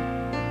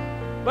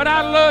friend. But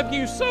I love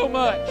you so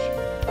much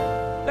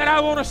that I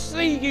want to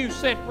see you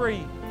set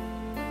free.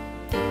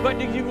 But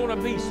do you want to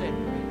be set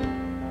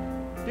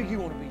free? Do you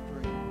want to be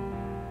free?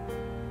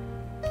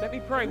 Let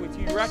me pray with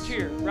you right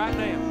here, right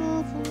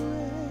now.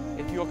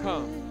 If you'll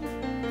come.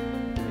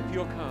 If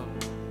you'll come.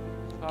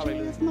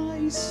 Hallelujah. Give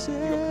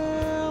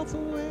myself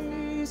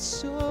away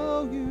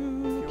so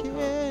you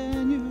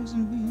can use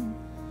me.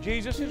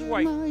 Jesus is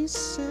waiting.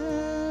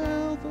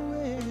 Myself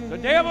away. The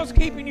devil's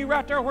keeping you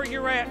right there where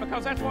you're at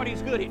because that's what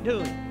he's good at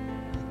doing.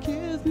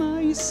 Give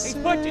myself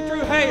He's put you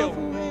through hell,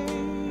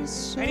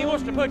 so and he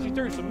wants to put you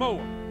through some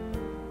more.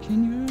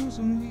 Can use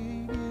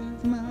me.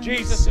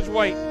 Jesus is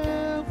waiting.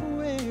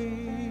 Away.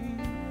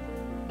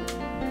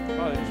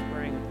 Father, just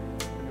bring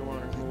your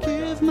honor and glory,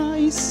 Give God.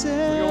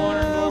 myself For your honor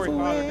and glory,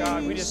 Father God,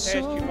 we away just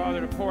ask you,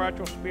 Father, to pour out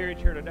your Spirit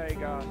here today,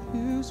 God.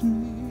 Use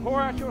me. Pour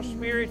out your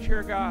Spirit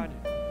here, God.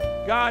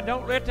 God,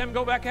 don't let them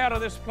go back out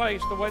of this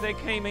place the way they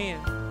came in.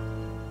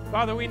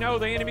 Father, we know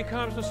the enemy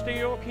comes to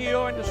steal,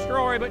 kill, and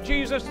destroy, but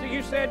Jesus,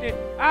 you said that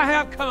I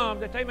have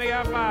come that they may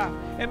have life,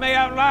 and may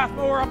have life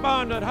more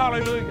abundant.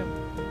 Hallelujah.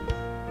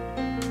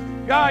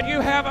 God, you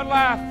have a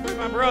life for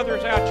my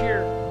brothers out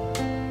here.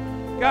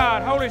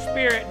 God, Holy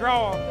Spirit,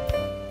 draw them.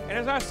 And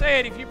as I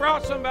said, if you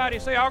brought somebody,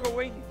 say, I'll go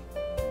with you.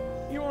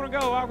 You want to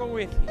go, I'll go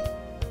with you.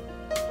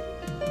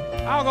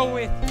 I'll go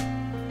with you.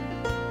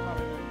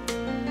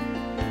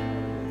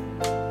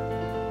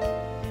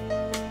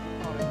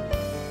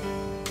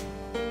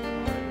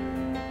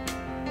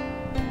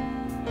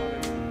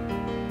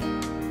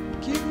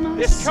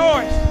 This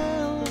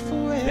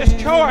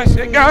choice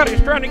that God is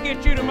trying to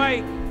get you to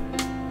make,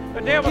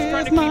 the devil's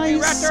trying to keep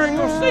you right there in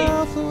your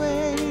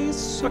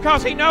seat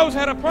because he knows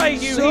how to play you.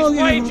 He's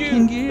played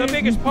you the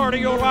biggest part of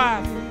your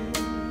life.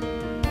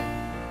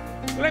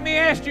 Let me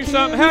ask you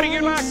something. How do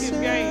you like this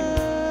game?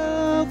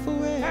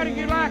 How do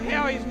you like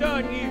how he's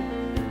done you?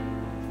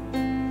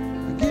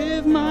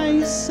 Give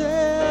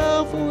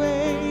myself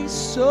away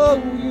so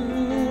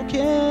you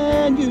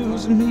can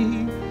use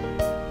me.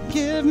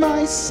 Give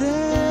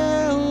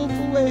myself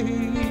away,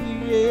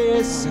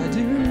 yes I do.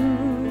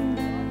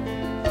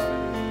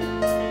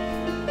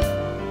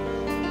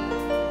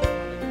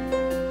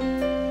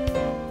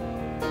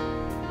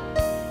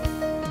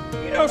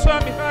 You know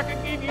something, if I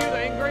could give you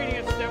the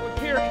ingredients that would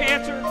cure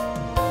cancer,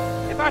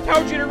 if I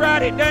told you to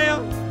write it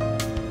down,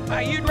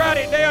 you'd write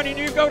it down and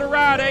you'd go to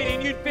Rite Aid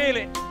and you'd feel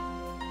it.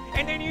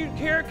 And then you'd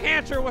cure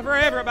cancer for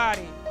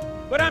everybody.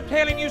 But I'm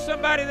telling you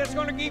somebody that's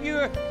going to give you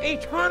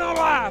eternal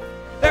life,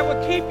 that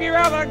will keep you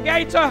out of the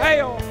gates of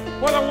hell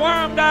where the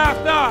worm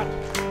dieth not.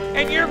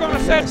 And you're going to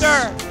sit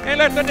there and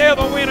let the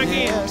devil win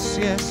again.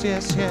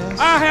 Yes.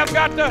 I have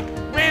got the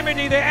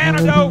remedy, the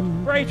antidote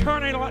for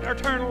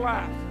eternal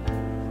life.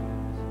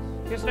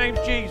 His name's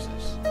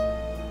Jesus.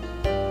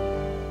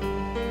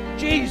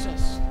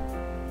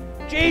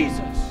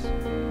 Jesus.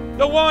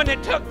 The one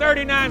that took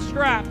 39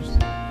 stripes.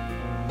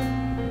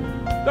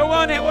 The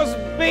one that was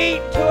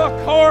beat to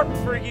a corpse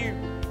for you.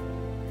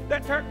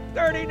 That took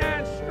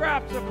 39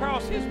 stripes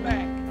across his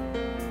back.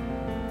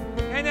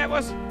 And that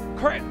was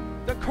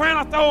the crown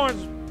of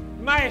thorns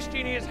mashed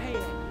in his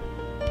head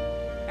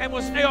and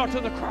was nailed to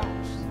the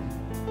cross.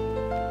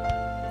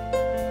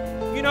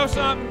 You know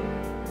something?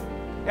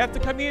 If the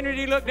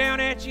community looked down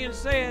at you and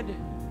said,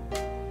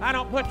 I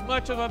don't put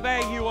much of a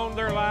value on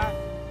their life.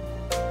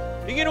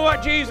 Do you know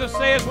what Jesus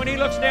says when he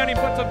looks down and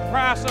puts a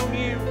price on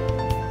you?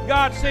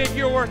 God said,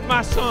 you're worth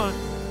my son.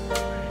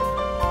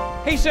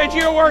 He said,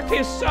 you're worth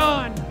his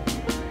son.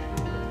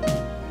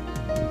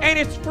 And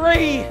it's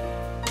free.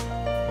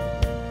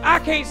 I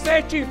can't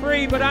set you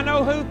free, but I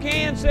know who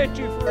can set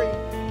you free.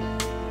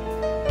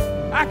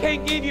 I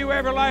can't give you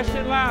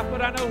everlasting life,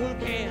 but I know who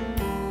can.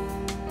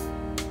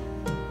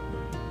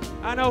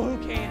 I know who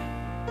can.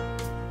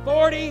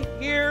 40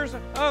 years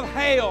of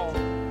hell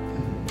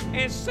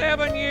and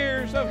 7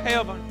 years of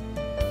heaven.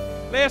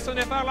 Listen,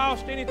 if I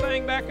lost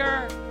anything back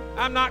there,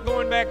 I'm not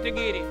going back to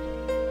get it.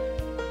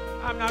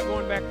 I'm not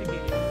going back to get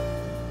it.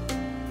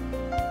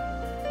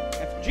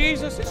 If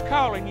Jesus is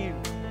calling you,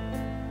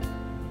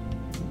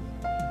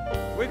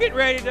 we get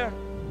ready to.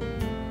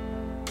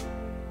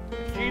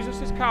 If Jesus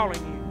is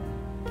calling you,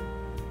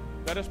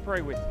 let us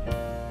pray with you.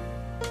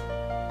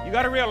 You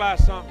got to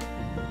realize something.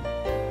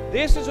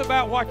 This is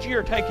about what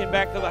you're taking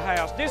back to the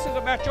house. This is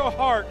about your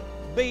heart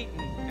beating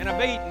and a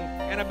beating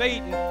and a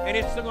beating, and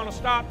it's going to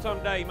stop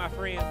someday, my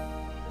friend.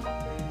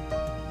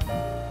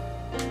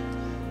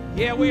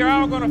 Yeah, we are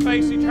all going to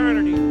face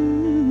eternity.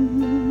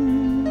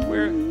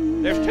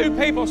 There's two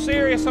people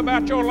serious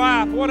about your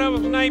life. One of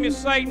them's name is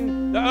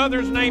Satan. The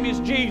other's name is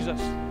Jesus.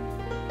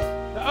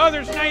 The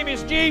other's name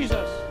is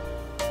Jesus.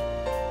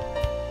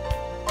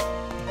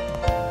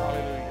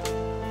 Hallelujah.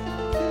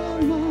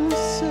 Give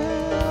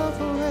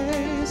myself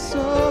away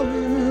so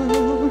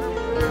you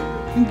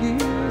can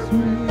give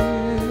me.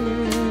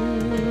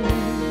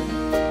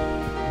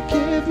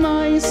 Give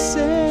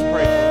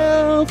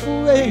myself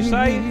away. You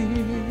saved?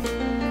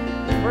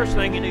 First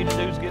thing you need to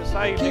do is get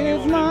saved.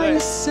 Give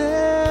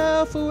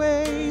myself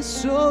away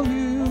so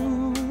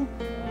you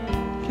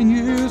can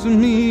use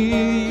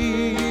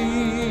me.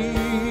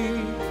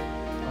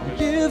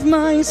 Give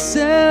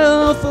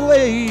myself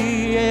away,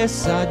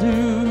 yes I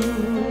do.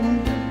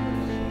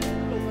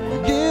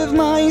 Give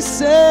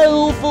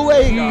myself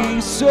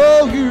away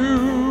so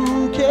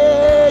you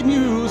can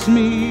use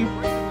me.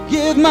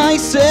 Give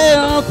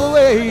myself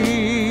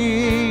away.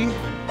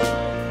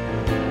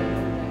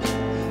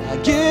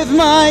 Give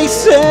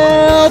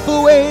myself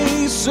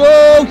away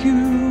so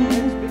you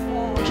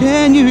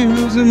can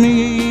use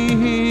me.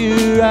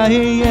 Here I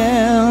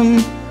am,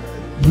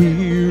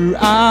 here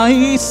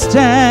I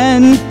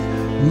stand.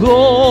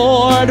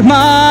 Lord,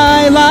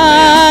 my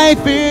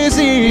life is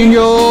in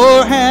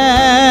your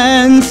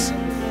hands.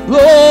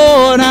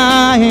 Lord,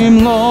 I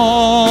am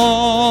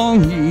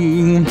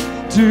longing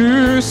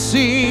to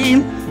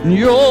see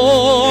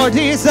your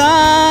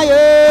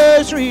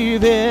desires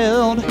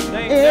revealed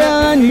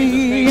in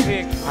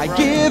me. I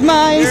give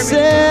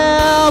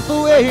myself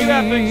away. You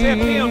got to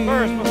accept Him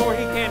first before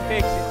He can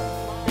fix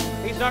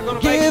it. He's not going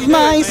to give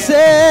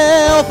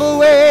myself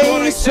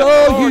away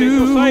so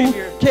you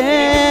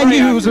can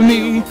use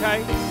me.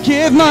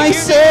 Give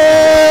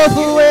myself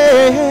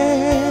away.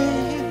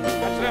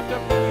 That's left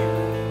up to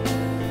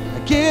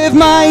you. Give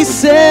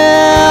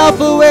myself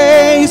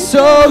away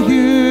so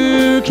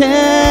you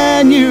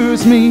can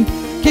use me.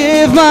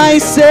 Give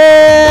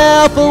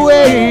myself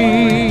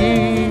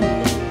away.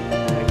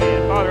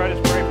 Father, I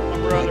just pray for my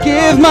brother.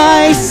 Give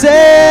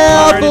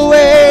myself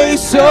away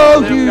so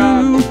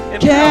you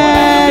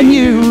can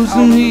use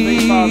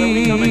me. Father,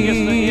 we come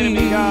against the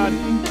enemy, God,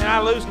 and I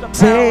loose the power.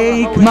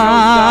 Take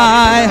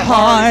my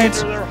heart,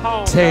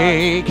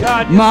 take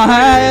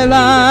my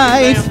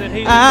life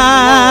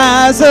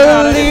as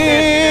a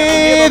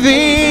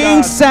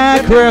living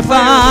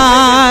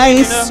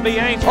sacrifice.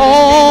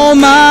 All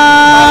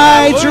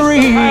my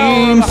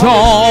dreams,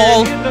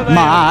 all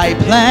my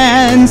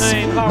plans,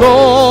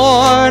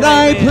 Lord,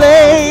 I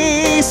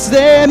place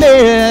them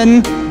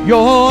in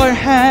your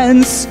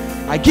hands.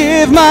 I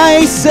give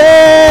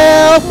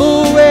myself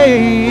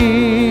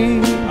away.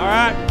 All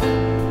right.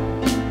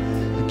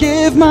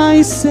 Give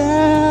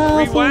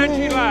myself Rewind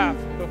away. your life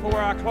before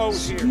I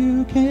close here.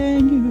 You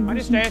can use I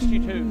just asked you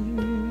to,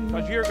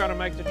 because you're going to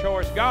make the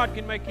choice. God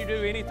can make you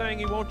do anything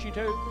He wants you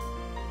to,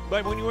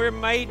 but when you're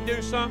made to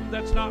do something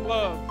that's not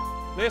love,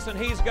 listen,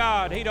 He's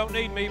God. He don't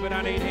need me, but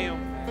I need Him.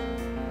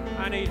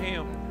 I need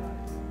Him.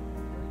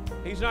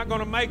 He's not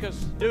going to make us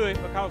do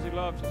it because He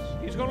loves us.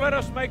 He's going to let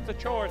us make the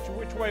choice of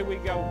which way we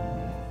go.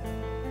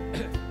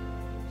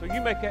 So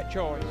you make that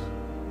choice.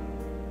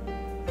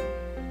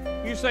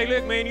 You say,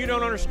 look, man, you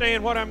don't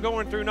understand what I'm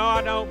going through. No,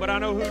 I don't, but I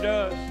know who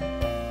does.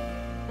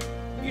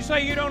 You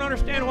say you don't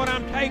understand what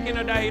I'm taking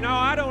today. No,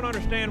 I don't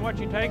understand what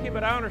you're taking,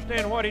 but I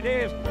understand what it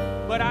is.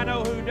 But I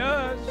know who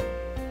does.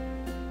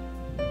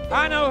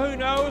 I know who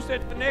knows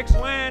that the next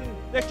line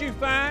that you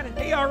find,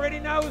 He already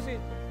knows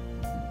it.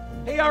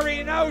 He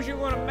already knows you're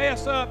going to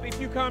mess up if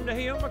you come to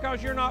Him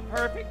because you're not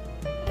perfect.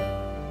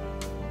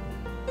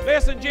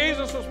 Listen,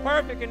 Jesus was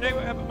perfect, and they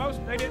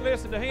didn't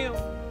listen to Him.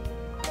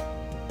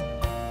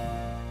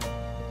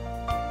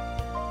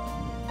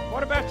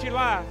 What about your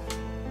life?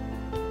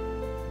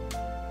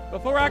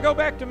 Before I go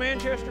back to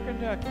Manchester,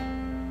 Kentucky,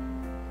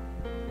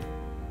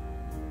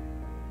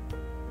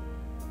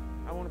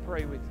 I want to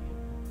pray with you.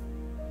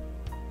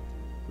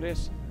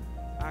 Listen,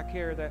 I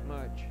care that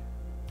much.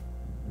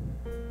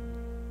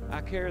 I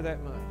care that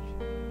much.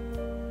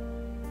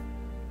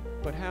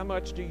 But how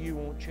much do you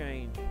want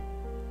change?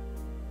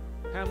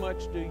 How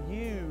much do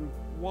you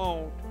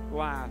want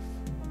life?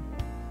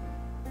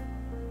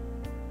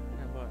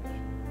 How much?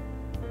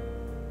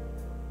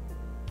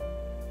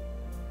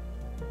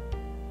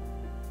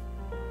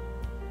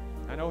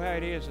 I know how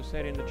it is to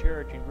sit in the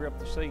church and grip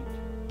the seat.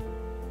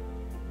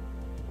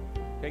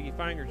 Okay, your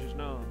fingers is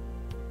numb.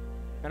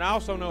 And I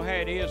also know how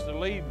it is to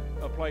leave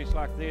a place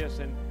like this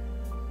and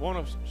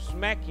want to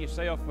smack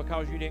yourself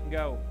because you didn't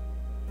go,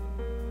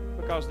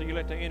 because you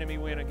let the enemy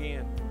win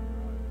again.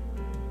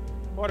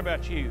 What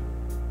about you?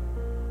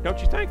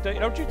 Don't you think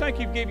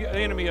you've given the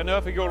enemy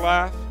enough of your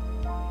life?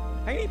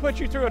 Ain't he put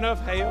you through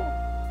enough hell?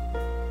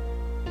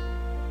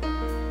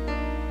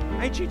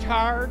 Ain't you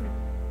tired?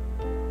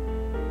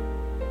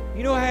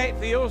 You know how it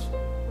feels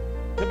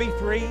to be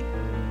free?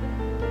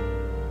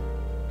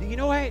 Do you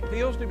know how it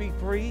feels to be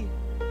free?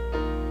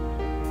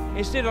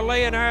 Instead of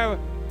laying there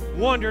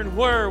wondering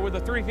where with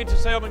a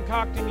 .357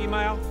 cocked in your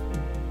mouth.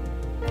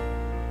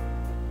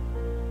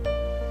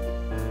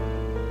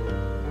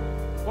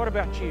 What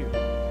about you?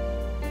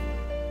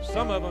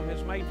 Some of them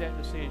has made that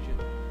decision.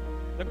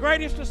 The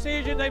greatest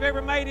decision they've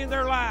ever made in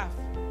their life.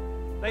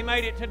 They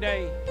made it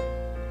today.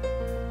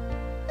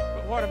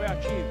 But what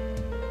about you?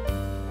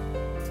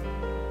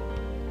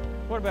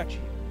 What about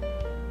you?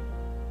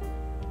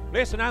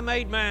 Listen, I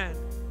made mine.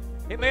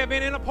 It may have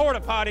been in a porta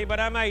potty, but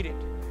I made it.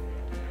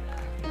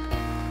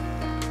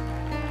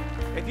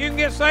 If you can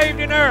get saved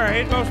in there,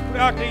 it's most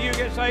likely you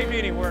get saved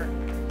anywhere.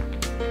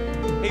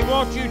 He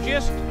wants you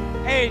just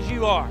as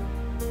you are.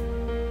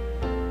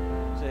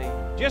 See,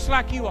 just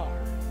like you are.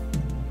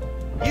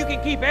 You can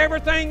keep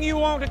everything you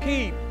want to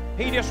keep.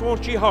 He just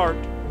wants your heart.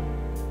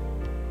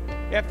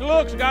 If the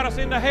looks got us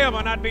into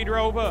heaven, I'd be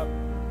drove up.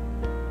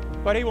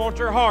 But He wants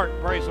your heart,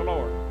 praise the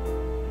Lord.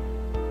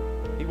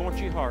 He wants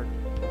your heart.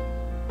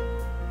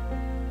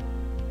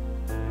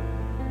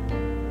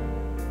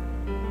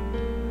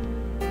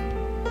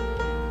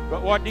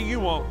 But what do you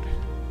want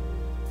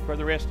for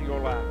the rest of your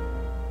life?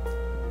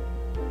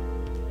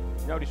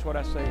 Notice what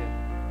I said.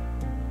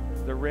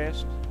 The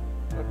rest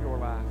of your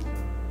life.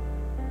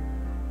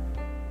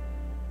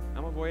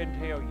 I'm going to go ahead and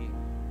tell you.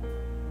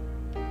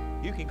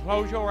 You can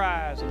close your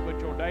eyes and put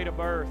your date of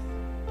birth,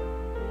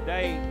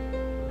 day,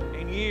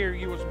 and year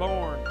you was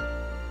born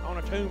on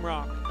a tomb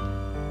rock.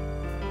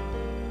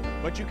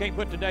 But you can't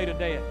put the date of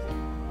death.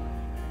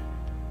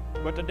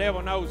 But the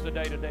devil knows the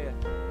date of death.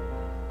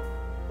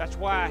 That's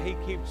why he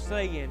keeps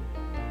saying,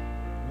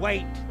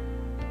 wait.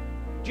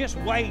 Just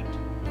wait.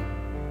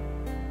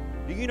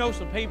 Do you know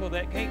some people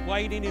that can't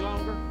wait any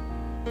longer?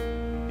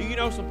 Do you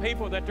know some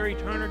people that their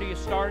eternity has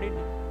started?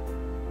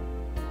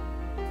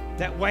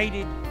 That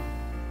waited.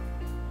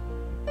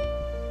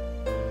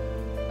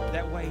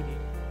 That waited.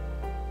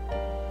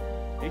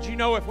 Did you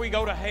know if we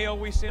go to hell,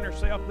 we send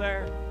ourselves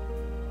there?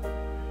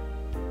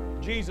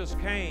 Jesus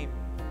came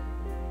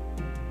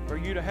for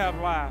you to have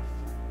life.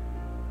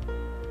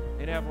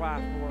 And have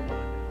life more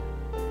abundant.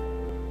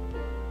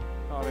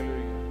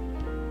 Hallelujah.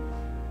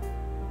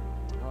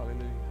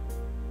 Hallelujah.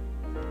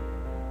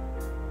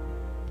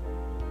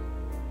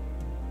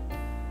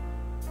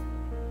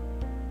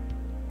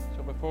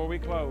 So before we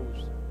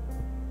close,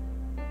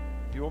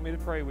 if you want me to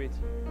pray with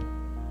you,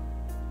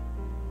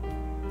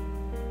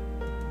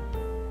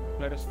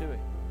 let us do it.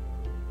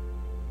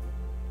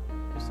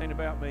 This ain't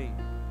about me.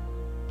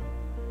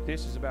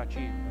 This is about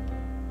you.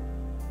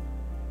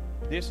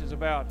 This is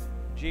about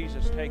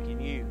Jesus taking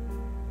you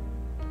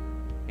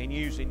and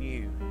using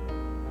you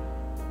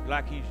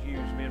like He's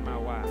used me and my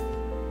wife.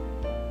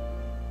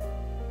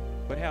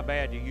 But how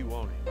bad do you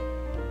want it?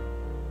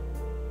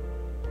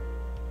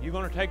 You're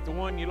going to take the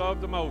one you love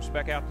the most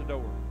back out the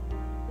door.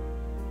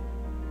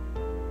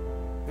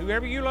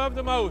 Whoever you love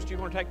the most, you're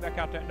going to take back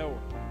out that door.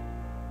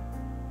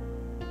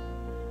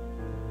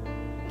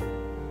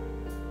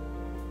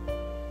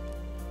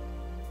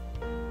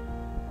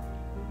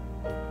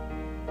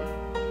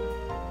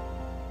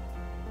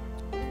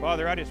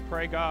 Father, I just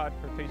pray, God,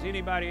 if there's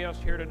anybody else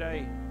here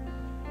today,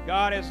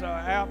 God, as an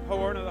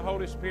outpouring of the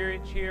Holy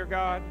Spirit here,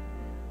 God,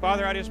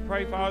 Father, I just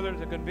pray, Father,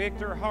 to convict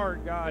their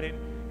heart, God, and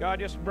God,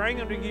 just bring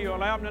them to you.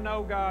 Allow them to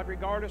know, God,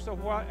 regardless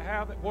of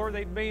where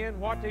they've been,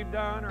 what they've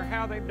done, or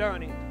how they've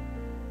done it.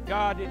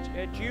 God,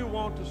 that you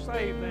want to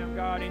save them,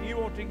 God, and you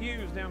want to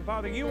use them.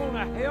 Father, you want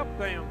to help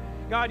them.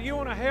 God, you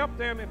want to help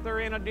them if they're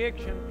in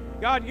addiction.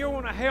 God, you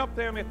want to help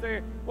them if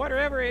they're,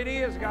 whatever it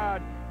is,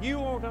 God, you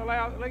want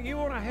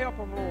to help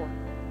them, Lord.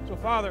 So,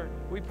 Father,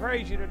 we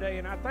praise you today,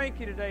 and I thank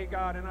you today,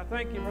 God, and I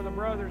thank you for the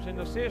brothers and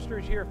the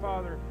sisters here,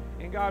 Father.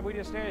 And, God, we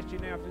just ask you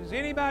now, if there's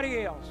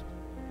anybody else,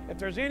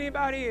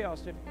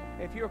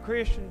 if you're a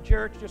Christian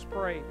church, just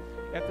pray.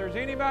 If there's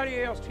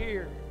anybody else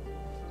here,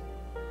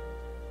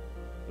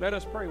 let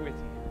us pray with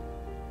you.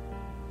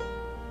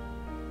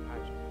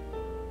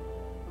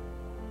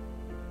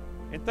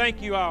 And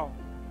thank you all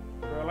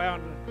for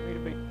allowing me to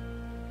be.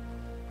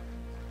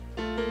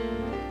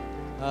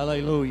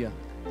 Hallelujah.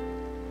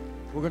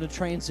 We're going to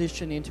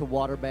transition into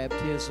water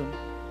baptism.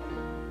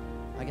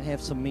 I can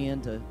have some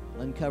men to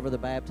uncover the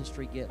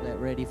baptistry, get that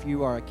ready. If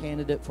you are a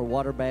candidate for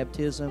water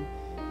baptism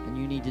and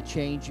you need to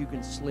change, you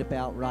can slip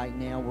out right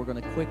now. We're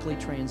going to quickly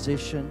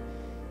transition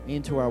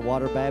into our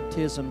water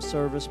baptism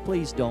service.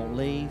 Please don't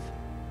leave.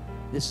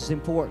 This is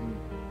important.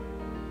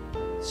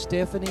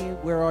 Stephanie,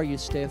 where are you,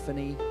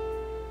 Stephanie?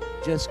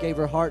 Just gave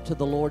her heart to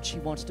the Lord. She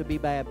wants to be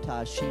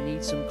baptized. She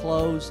needs some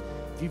clothes.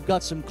 If you've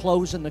got some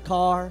clothes in the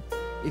car,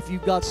 If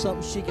you've got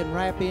something she can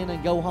wrap in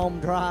and go home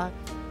dry,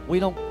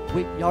 you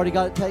already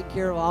got it taken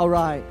care of. All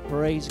right.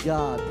 Praise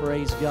God.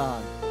 Praise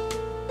God.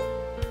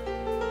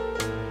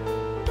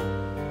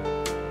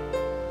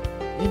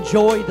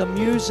 Enjoy the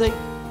music.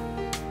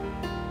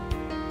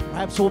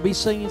 Perhaps we'll be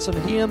singing some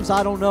hymns.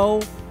 I don't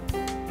know.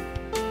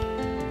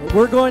 But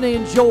we're going to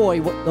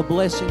enjoy the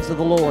blessings of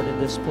the Lord in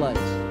this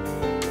place.